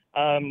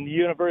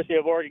University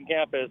of Oregon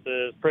campus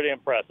is pretty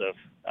impressive.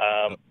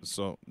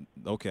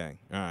 Okay,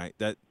 all right.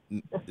 That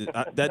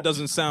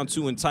doesn't sound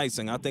too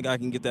enticing. I think I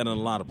can get that in a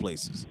lot of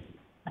places.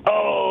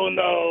 Oh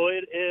no,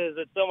 it is.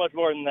 It's so much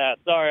more than that.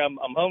 Sorry, I'm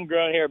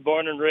homegrown here,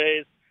 born and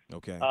raised.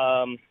 Okay.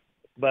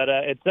 But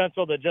it's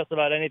central to just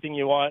about anything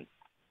you want.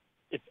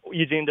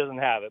 Eugene doesn't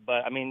have it,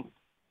 but I mean,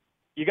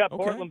 you got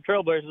Portland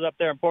Trailblazers up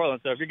there in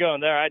Portland. So if you're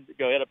going there, I'd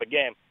go hit up a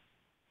game.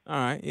 All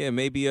right, yeah,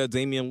 maybe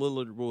Damian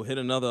Lillard will hit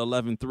another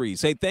 11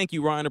 threes. Hey, thank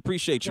you, Ryan.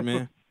 Appreciate you,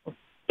 man.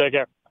 Take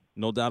care.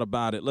 No doubt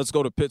about it. Let's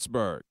go to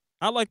Pittsburgh.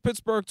 I like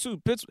Pittsburgh,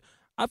 too.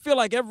 I feel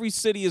like every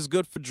city is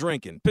good for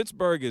drinking.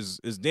 Pittsburgh is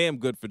damn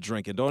good for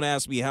drinking. Don't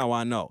ask me how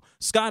I know.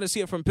 Scott is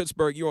here from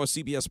Pittsburgh. You're on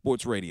CBS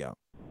Sports Radio.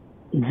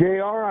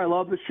 JR, I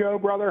love the show,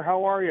 brother.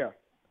 How are you?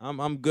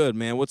 I'm good,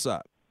 man. What's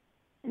up?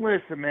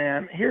 Listen,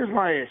 man, here's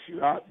my issue.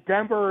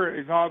 Denver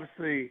is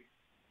obviously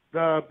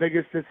the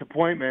biggest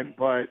disappointment,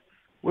 but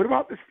what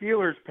about the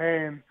Steelers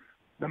paying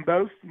the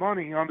most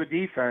money on the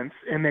defense,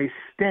 and they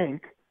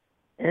stink?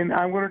 And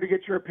I wanted to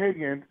get your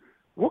opinion.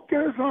 what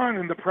goes on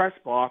in the press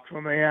box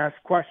when they ask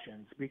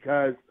questions?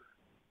 Because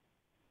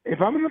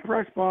if I'm in the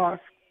press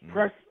box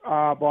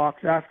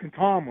asking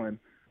Tomlin,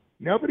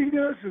 nobody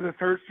knows who the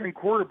third-string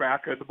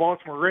quarterback of the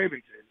Baltimore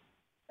Ravens is.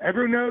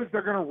 Everyone knows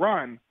they're going to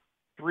run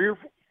three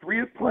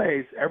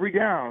plays every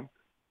down.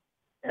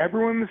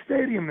 Everyone in the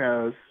stadium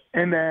knows,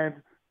 and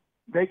then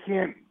they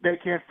can't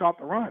stop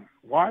the run.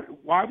 Why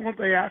won't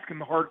they ask him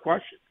the hard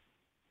questions?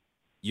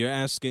 You're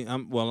asking.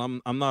 I'm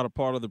not a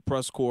part of the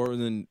press corps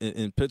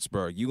in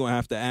Pittsburgh. You're gonna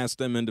have to ask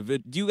them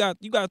individually.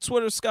 You got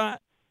Twitter,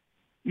 Scott?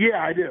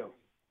 Yeah, I do.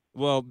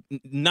 Well,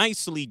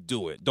 nicely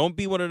do it. Don't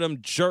be one of them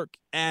jerk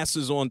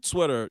asses on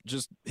Twitter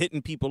just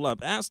hitting people up.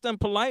 Ask them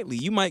politely.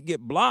 You might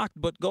get blocked,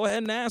 but go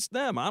ahead and ask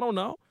them. I don't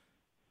know.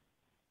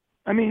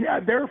 I mean,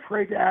 they're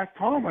afraid to ask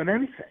Tomlin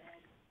anything.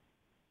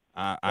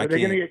 Are they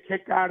going to get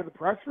kicked out of the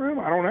press room?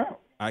 I don't know.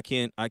 I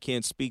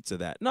can't speak to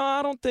that. No,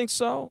 I don't think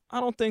so.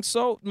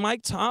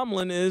 Mike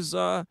Tomlin is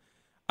I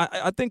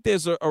think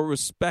there's a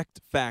respect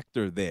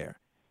factor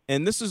there.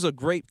 And this is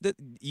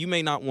you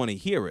may not want to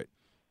hear it.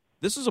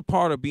 This is a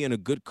part of being a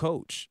good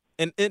coach.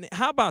 And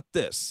how about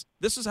this?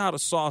 This is how the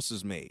sauce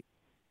is made.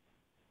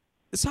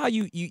 This is how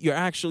you're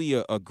actually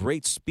a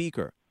great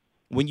speaker.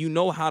 When you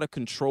know how to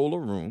control a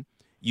room,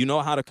 you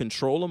know how to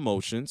control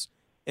emotions,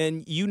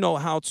 and you know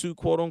how to,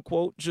 quote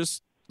unquote,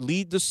 just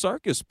lead the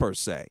circus per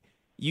se.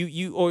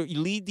 Or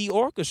lead the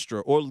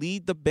orchestra or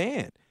lead the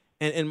band.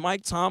 And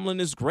Mike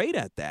Tomlin is great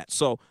at that.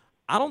 So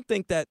I don't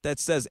think that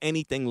says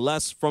anything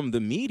less from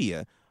the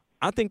media.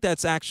 I think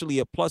that's actually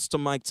a plus to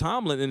Mike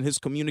Tomlin and his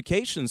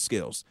communication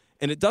skills.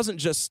 And it doesn't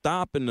just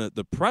stop in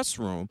the press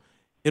room.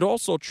 It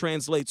also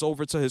translates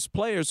over to his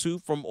players who,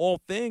 from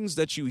all things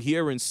that you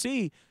hear and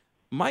see,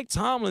 Mike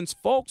Tomlin's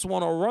folks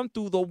want to run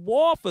through the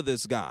wall for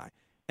this guy.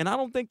 And I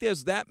don't think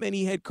there's that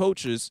many head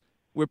coaches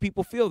where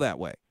people feel that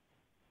way.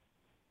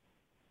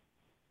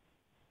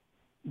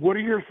 What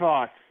are your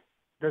thoughts?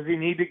 Does he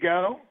need to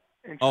go?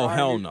 Oh,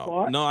 hell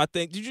no. No,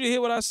 did you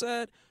hear what I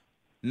said?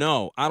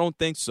 No, I don't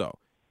think so.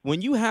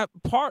 When you have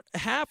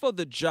half of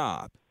the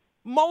job,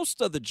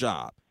 most of the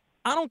job,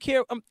 I don't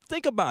care.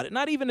 Think about it.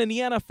 Not even in the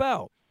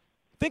NFL.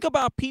 Think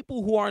about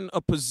people who are in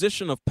a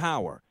position of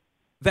power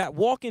that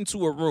walk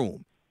into a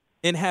room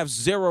and have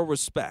zero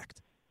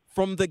respect.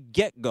 From the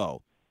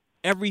get-go,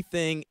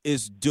 everything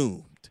is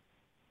doomed.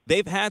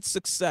 They've had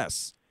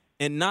success,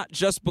 and not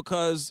just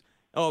because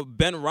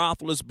Ben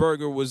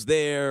Roethlisberger was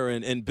there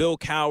and Bill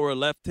Cowher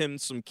left him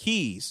some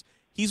keys.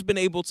 He's been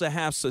able to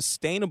have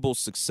sustainable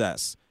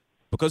success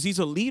because he's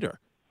a leader.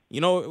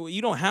 You know,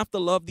 you don't have to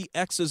love the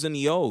X's and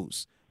the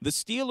O's. The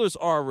Steelers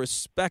are a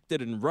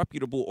respected and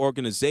reputable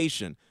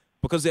organization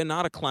because they're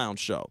not a clown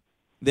show.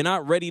 They're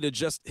not ready to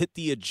just hit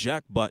the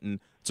eject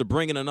button to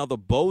bring in another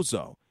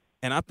bozo.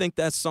 And I think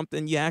that's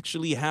something you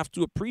actually have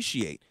to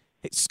appreciate.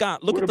 Hey,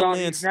 Scott, look at the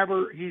landscape.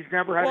 He's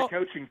never had a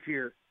coaching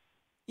tier.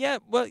 Yeah,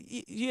 well,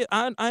 yeah,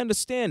 I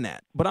understand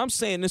that. But I'm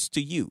saying this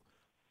to you.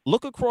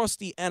 Look across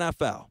the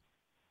NFL.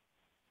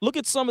 Look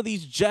at some of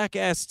these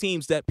jackass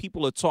teams that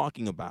people are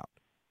talking about.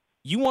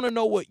 You want to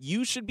know what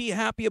you should be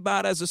happy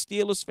about as a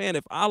Steelers fan?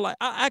 I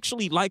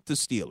actually like the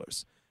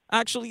Steelers.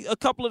 Actually, a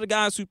couple of the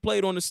guys who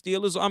played on the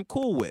Steelers I'm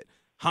cool with.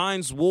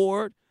 Hines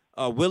Ward,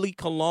 Willie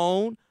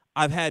Colon.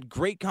 I've had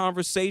great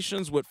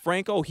conversations with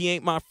Franco. He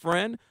ain't my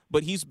friend,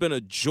 but he's been a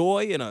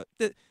joy.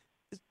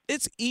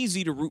 It's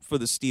easy to root for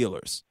the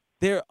Steelers.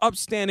 They're an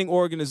upstanding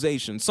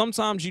organization.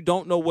 Sometimes you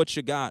don't know what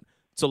you got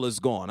till it's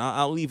gone.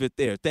 I'll leave it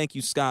there. Thank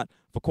you, Scott,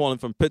 for calling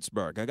from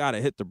Pittsburgh. I got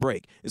to hit the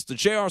break. It's the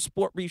JR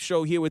Sport Brief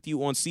Show here with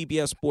you on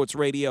CBS Sports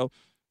Radio.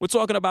 We're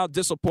talking about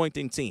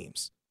disappointing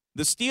teams.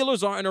 The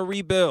Steelers are in a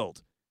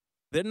rebuild.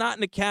 They're not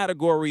in the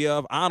category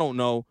of, I don't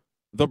know,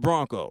 the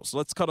Broncos.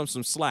 Let's cut them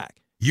some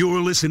slack.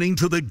 You're listening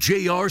to the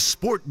JR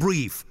Sport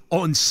Brief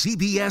on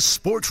CBS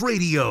Sports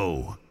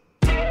Radio.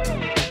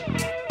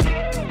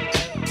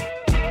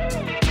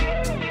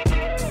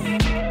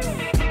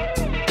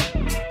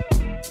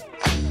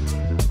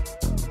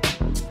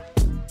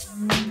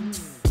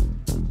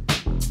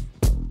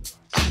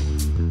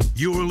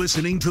 You're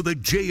listening to the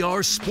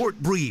JR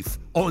Sport Brief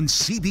on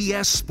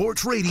CBS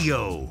Sports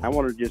Radio. I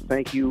want to just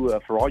thank you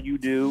for all you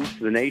do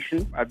for the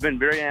nation. I've been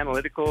very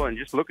analytical, and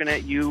just looking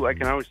at you, I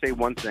can always say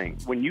one thing.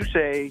 When you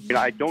say,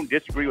 I don't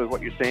disagree with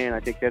what you're saying,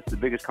 I think that's the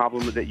biggest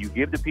compliment that you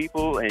give to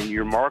people, and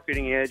your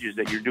marketing edge is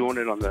that you're doing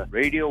it on the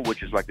radio,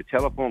 which is like the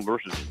telephone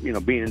versus,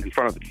 being in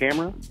front of the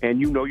camera,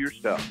 and you know your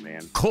stuff,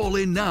 man. Call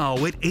in now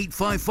at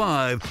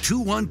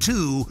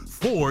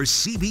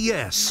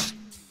 855-212-4CBS.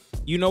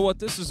 You know what?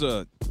 This is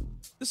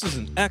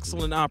an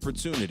excellent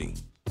opportunity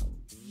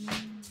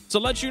to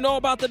let you know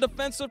about the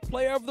Defensive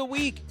Player of the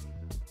Week,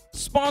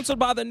 sponsored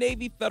by the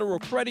Navy Federal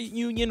Credit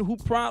Union, who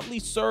proudly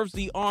serves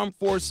the Armed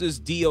Forces,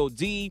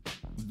 DOD,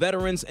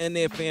 veterans, and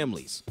their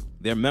families.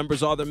 Their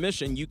members are the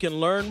mission. You can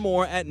learn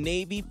more at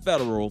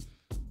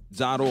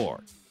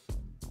NavyFederal.org.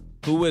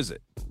 Who is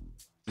it?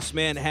 This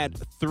man had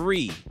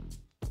 3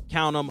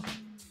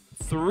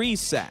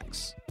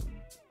 sacks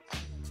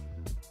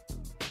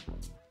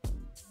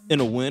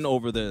in a win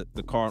over the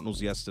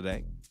Cardinals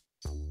yesterday.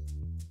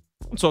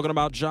 I'm talking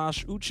about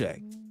Josh Uche.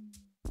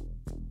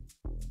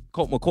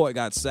 Colt McCoy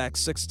got sacked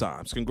 6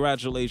 times.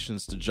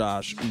 Congratulations to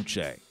Josh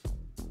Uche.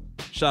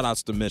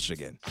 Shout-outs to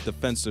Michigan,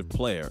 Defensive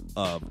Player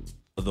of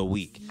the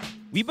Week.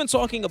 We've been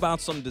talking about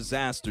some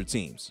disaster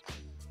teams.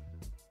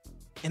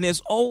 And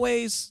there's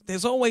always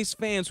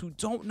fans who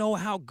don't know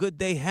how good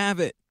they have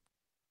it.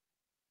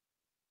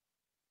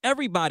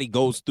 Everybody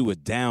goes through a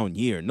down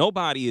year.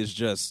 Nobody is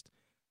just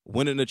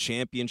winning a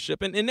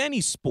championship in any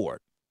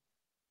sport.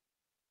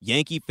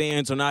 Yankee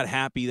fans are not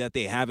happy that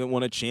they haven't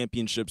won a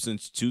championship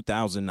since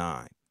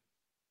 2009.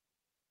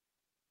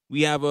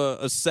 We have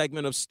a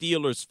segment of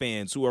Steelers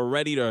fans who are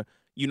ready to,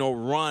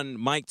 run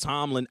Mike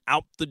Tomlin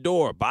out the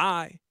door.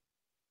 Bye.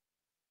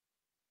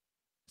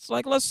 It's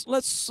like, let's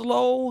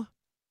slow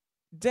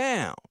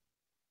down.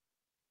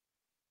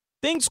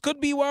 Things could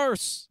be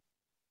worse.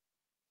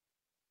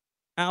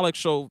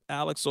 Alex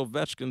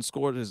Ovechkin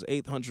scored his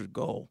 800th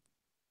goal.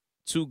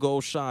 2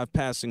 goals shy of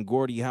passing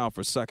Gordie Howe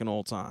for second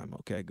all time.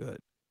 Okay, good.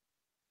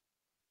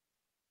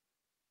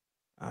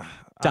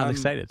 Sound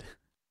excited.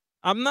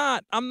 I'm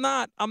not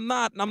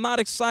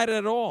excited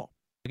at all.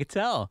 I can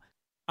tell.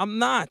 I'm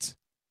not.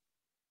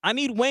 I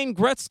need Wayne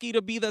Gretzky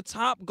to be the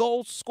top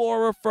goal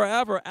scorer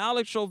forever.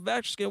 Alex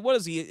Ovechkin, what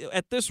is he?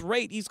 At this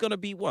rate, he's going to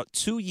be,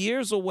 2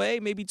 years away,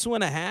 maybe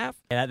 2.5?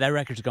 Yeah, that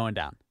record's going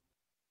down.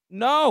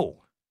 No.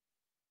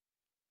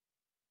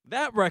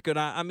 That record,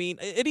 I mean,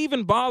 it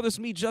even bothers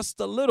me just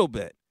a little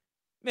bit.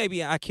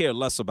 Maybe I care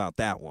less about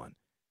that one.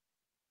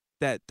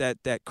 That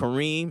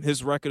Kareem,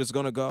 his record is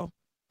going to go.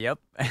 Yep.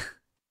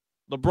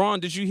 LeBron,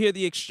 did you hear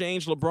the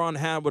exchange LeBron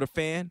had with a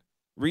fan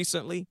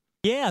recently?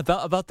 Yeah,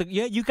 about the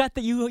you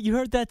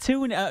heard that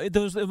too in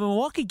the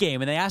Milwaukee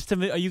game, and they asked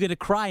him, "Are you going to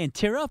cry and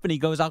tear up?" And he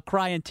goes, "I'll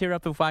cry and tear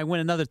up if I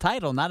win another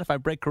title, not if I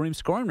break Kareem's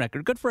scoring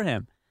record." Good for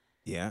him.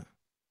 Yeah.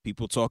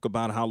 People talk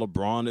about how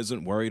LeBron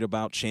isn't worried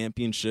about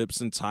championships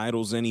and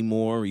titles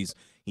anymore. He's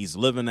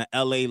living the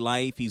LA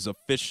life. He's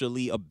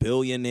officially a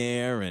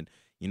billionaire. And,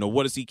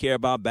 what does he care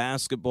about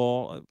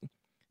basketball?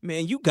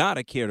 Man, you got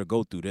to care to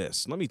go through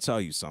this. Let me tell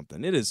you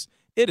something. It is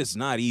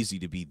not easy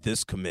to be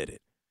this committed,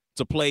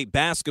 to play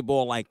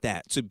basketball like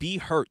that, to be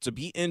hurt, to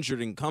be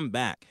injured and come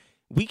back.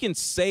 We can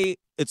say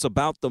it's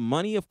about the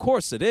money. Of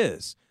course it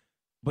is.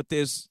 But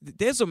there's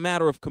a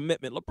matter of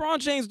commitment. LeBron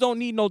James don't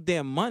need no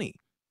damn money.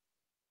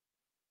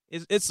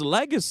 It's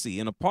legacy,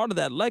 and a part of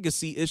that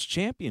legacy is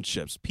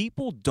championships.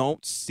 People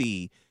don't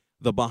see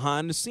the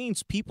behind the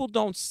scenes. People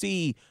don't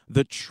see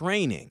the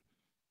training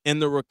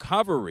and the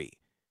recovery.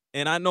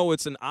 And I know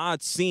it's an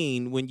odd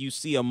scene when you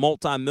see a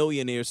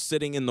multimillionaire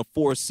sitting in the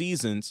Four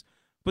Seasons,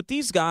 but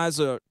these guys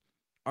are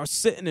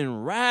sitting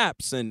in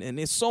wraps, and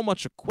there's so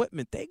much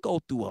equipment. They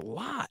go through a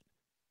lot.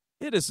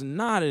 It is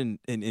not an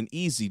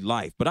easy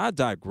life, but I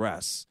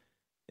digress.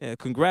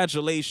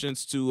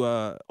 Congratulations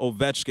to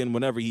Ovechkin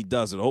whenever he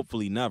does it.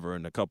 Hopefully never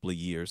in a couple of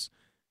years.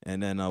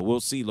 And then we'll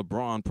see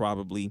LeBron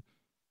probably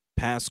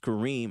pass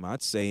Kareem,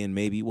 I'd say, in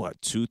maybe,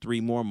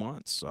 2-3 more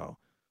months. So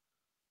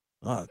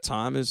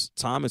time is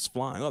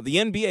flying. Oh, the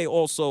NBA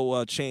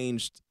also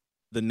changed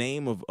the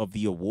name of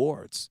the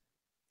awards.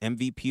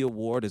 MVP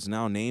award is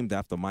now named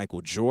after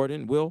Michael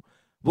Jordan. We'll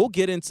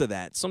get into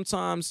that.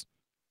 Sometimes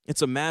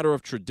it's a matter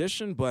of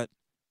tradition, but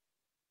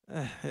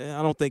I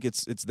don't think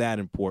it's that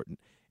important.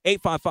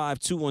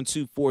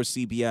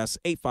 855-212-4CBS,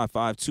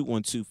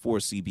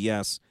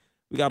 855-212-4CBS.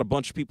 We got a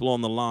bunch of people on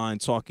the line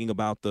talking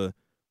about the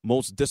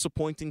most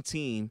disappointing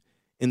team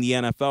in the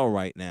NFL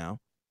right now.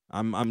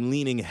 I'm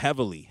leaning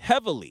heavily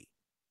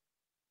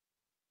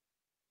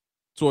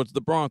towards the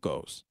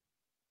Broncos.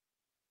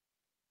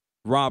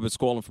 Rob is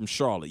calling from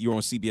Charlotte. You're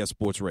on CBS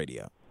Sports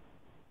Radio.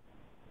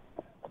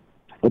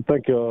 I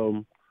think,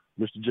 Mr.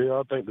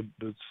 J.R., I think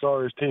the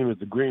sorriest team is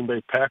the Green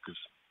Bay Packers.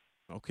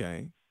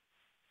 Okay.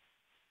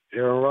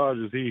 Aaron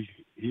Rodgers, he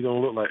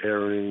don't look like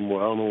Aaron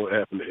anymore. I don't know what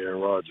happened to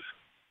Aaron Rodgers.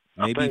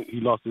 I think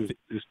he lost his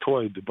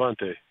toy,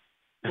 Devontae.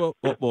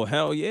 Well,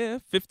 hell yeah.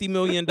 $50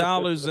 million in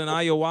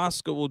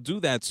ayahuasca will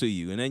do that to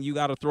you. And then you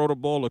got to throw the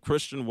ball to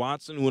Christian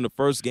Watson, who in the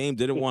first game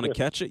didn't want to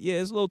catch it.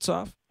 Yeah, it's a little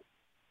tough.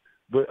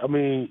 But, I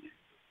mean,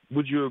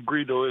 would you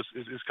agree, though,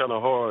 it's kind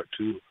of hard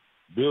to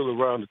build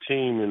around the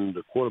team and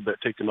the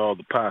quarterback taking all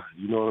the pie?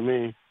 You know what I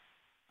mean?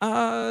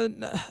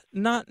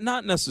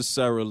 Not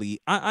necessarily.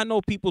 I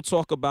know people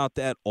talk about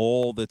that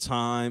all the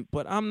time,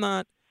 but I'm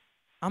not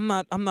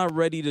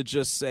ready to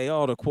just say,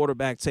 oh, the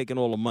quarterback taking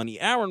all the money.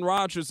 Aaron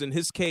Rodgers, in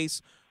his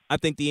case, I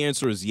think the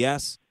answer is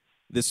yes.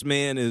 This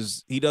man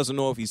he doesn't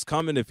know if he's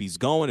coming, if he's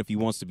going, if he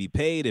wants to be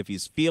paid, if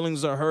his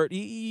feelings are hurt.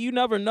 You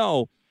never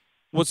know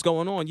what's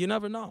going on. You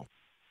never know.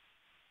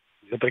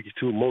 I think he's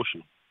too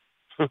emotional.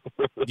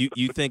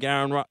 You think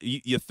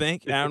you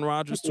think Aaron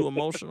Rodgers too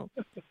emotional?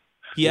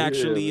 He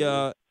actually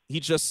he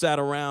just sat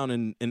around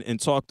and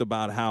talked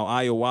about how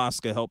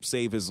ayahuasca helped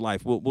save his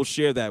life. We'll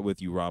share that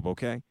with you, Rob,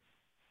 okay?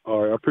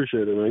 All right, I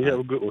appreciate it, man. You have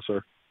a good one,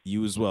 sir.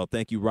 You as well.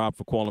 Thank you, Rob,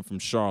 for calling from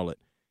Charlotte.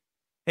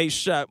 Hey,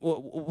 Shep,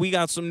 we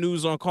got some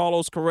news on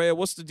Carlos Correa.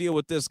 What's the deal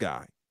with this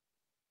guy?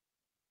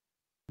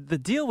 The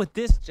deal with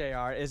this,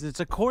 JR, is it's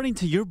according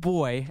to your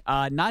boy,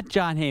 not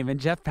John Heyman,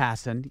 Jeff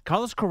Passan.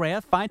 Carlos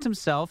Correa finds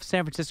himself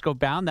San Francisco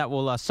bound. That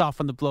will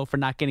soften the blow for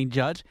not getting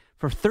judged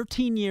for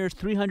 13 years,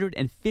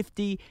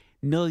 $350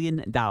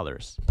 million.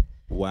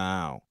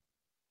 Wow.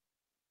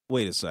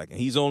 Wait a second.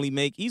 He's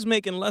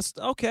making less.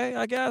 Okay,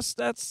 I guess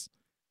that's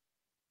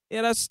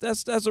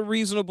a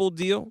reasonable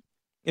deal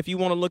if you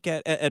want to look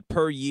at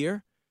per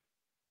year.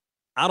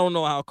 I don't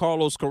know how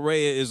Carlos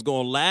Correa is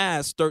going to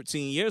last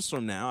 13 years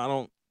from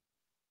now.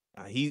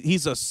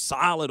 He's a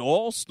solid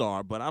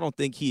all-star, but I don't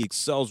think he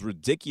excels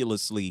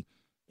ridiculously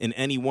in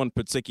any one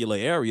particular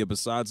area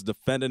besides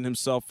defending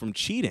himself from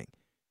cheating.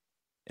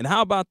 And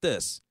how about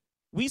this?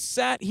 We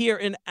sat here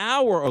an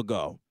hour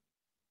ago,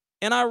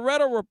 and I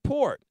read a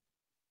report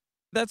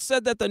that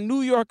said that the New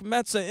York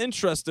Mets are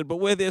interested, but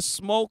where there's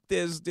smoke,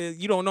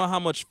 you don't know how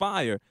much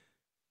fire.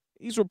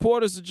 These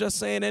reporters are just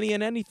saying any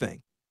and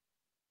anything.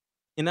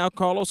 And now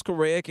Carlos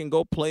Correa can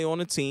go play on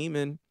a team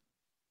and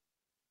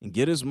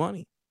get his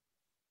money.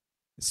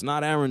 It's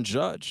not Aaron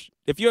Judge.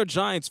 If you're a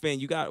Giants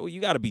fan, you got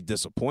to be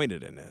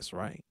disappointed in this,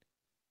 right?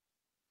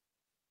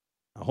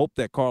 I hope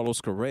that Carlos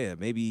Correa,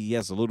 maybe he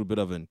has a little bit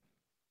of an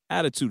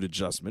attitude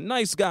adjustment.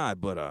 Nice guy,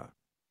 but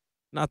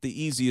not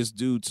the easiest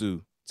dude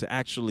to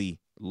actually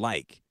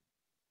like.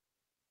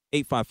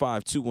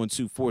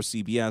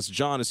 855-212-4CBS.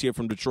 John is here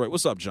from Detroit.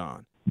 What's up,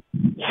 John?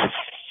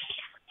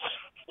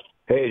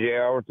 Hey,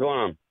 JR, what's going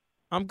on?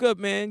 I'm good,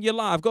 man. You're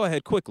live. Go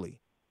ahead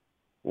quickly.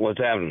 What's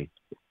happening?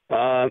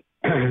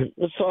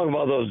 Let's talk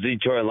about those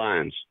Detroit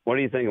Lions. What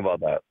do you think about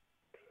that?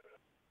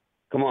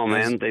 Come on,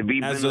 man. They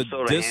beat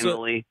Minnesota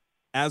handily.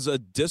 As a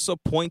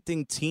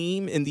disappointing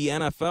team in the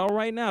NFL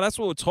right now, that's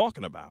what we're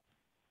talking about.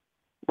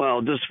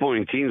 Well,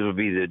 disappointing teams would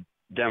be the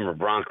Denver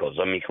Broncos.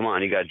 I mean, come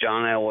on. You got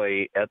John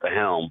Elway at the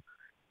helm.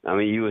 I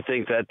mean, you would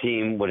think that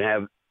team would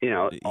have,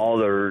 all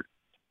their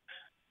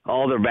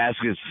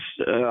baskets,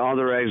 all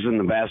their eggs in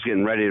the basket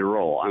and ready to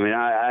roll. I mean,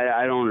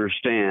 I don't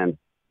understand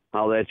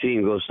how that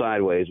team goes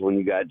sideways when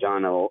you got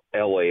John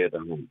Elway at the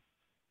home.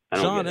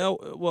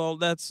 Well,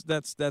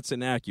 that's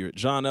inaccurate.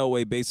 John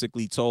Elway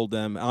basically told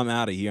them, "I'm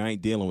out of here. I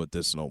ain't dealing with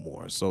this no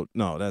more." So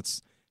no,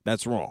 that's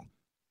wrong.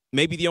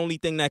 Maybe the only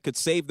thing that could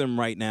save them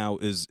right now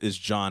is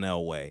John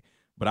Elway.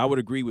 But I would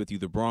agree with you.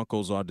 The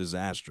Broncos are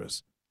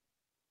disastrous.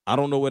 I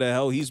don't know where the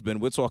hell he's been.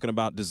 We're talking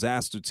about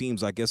disaster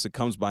teams. I guess it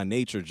comes by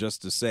nature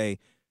just to say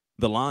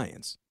the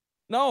Lions.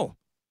 No,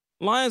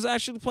 Lions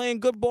actually playing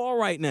good ball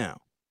right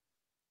now.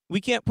 We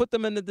can't put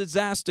them in the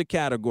disaster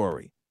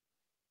category.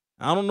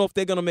 I don't know if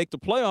they're going to make the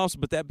playoffs,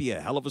 but that'd be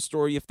a hell of a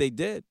story if they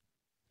did.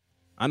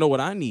 I know what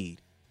I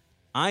need.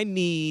 I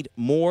need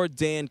more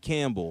Dan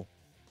Campbell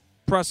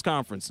press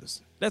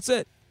conferences. That's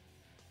it.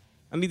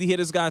 I need to hear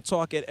this guy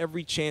talk at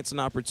every chance and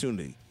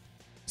opportunity.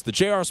 It's the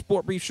JR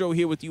Sport Brief Show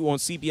here with you on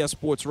CBS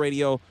Sports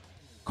Radio.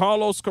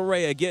 Carlos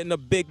Correa getting the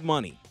big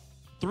money.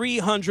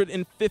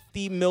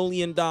 $350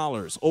 million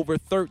over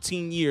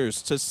 13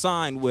 years to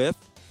sign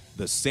with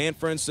the San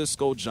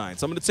Francisco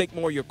Giants. I'm going to take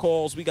more of your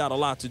calls. We got a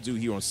lot to do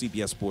here on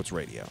CBS Sports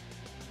Radio.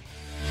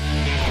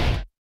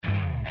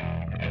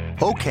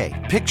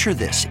 Okay, picture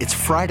this. It's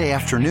Friday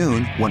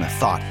afternoon when a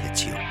thought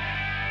hits you.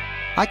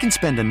 I can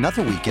spend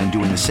another weekend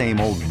doing the same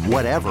old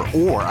whatever,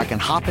 or I can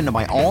hop into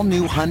my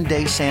all-new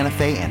Hyundai Santa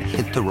Fe and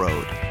hit the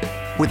road.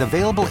 With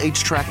available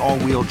H-Track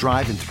all-wheel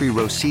drive and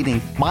 3-row seating,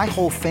 my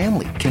whole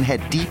family can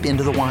head deep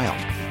into the wild.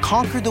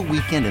 Conquer the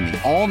weekend in the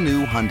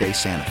all-new Hyundai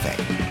Santa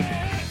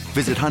Fe.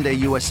 Visit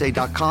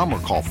HyundaiUSA.com or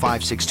call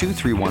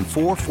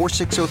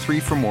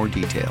 562-314-4603 for more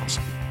details.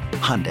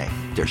 Hyundai,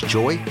 there's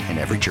joy in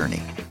every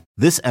journey.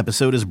 This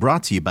episode is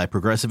brought to you by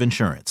Progressive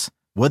Insurance.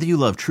 Whether you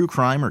love true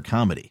crime or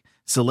comedy,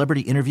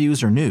 celebrity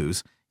interviews or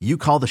news, you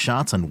call the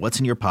shots on what's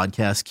in your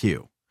podcast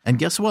queue. And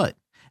guess what?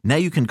 Now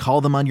you can call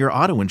them on your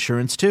auto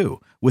insurance too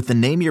with the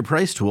Name Your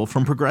Price tool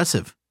from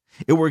Progressive.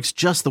 It works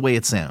just the way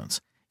it sounds.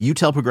 You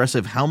tell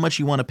Progressive how much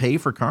you want to pay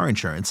for car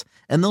insurance,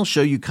 and they'll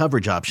show you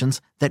coverage options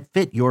that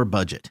fit your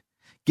budget.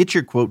 Get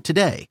your quote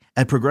today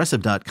at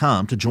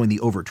Progressive.com to join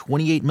the over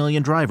 28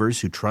 million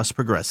drivers who trust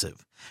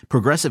Progressive.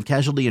 Progressive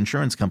Casualty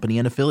Insurance Company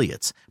and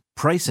Affiliates.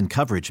 Price and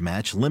coverage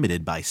match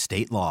limited by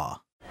state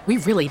law. We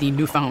really need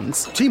new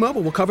phones.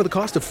 T-Mobile will cover the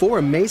cost of 4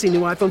 amazing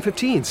new iPhone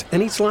 15s,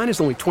 and each line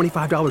is only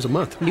 $25 a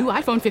month. New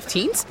iPhone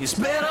 15s? It's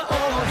better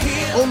over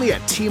here. Only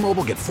at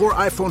T-Mobile, get 4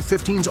 iPhone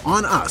 15s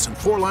on us and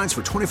 4 lines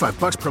for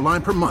 $25 per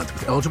line per month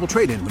with eligible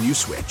trade-in when you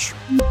switch.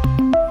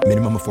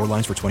 Minimum of 4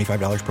 lines for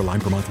 $25 per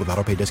line per month with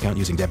autopay discount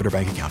using debit or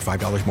bank account.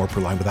 $5 more per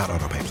line without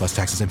autopay, plus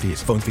taxes and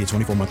fees. Phone fee at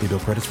 24 monthly bill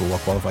credits for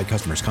well-qualified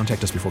customers.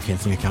 Contact us before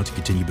canceling account to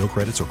continue bill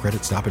credits or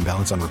credit stop and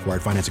balance on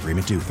required finance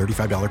agreement due.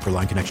 $35 per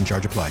line connection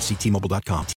charge applies. See T-Mobile.com.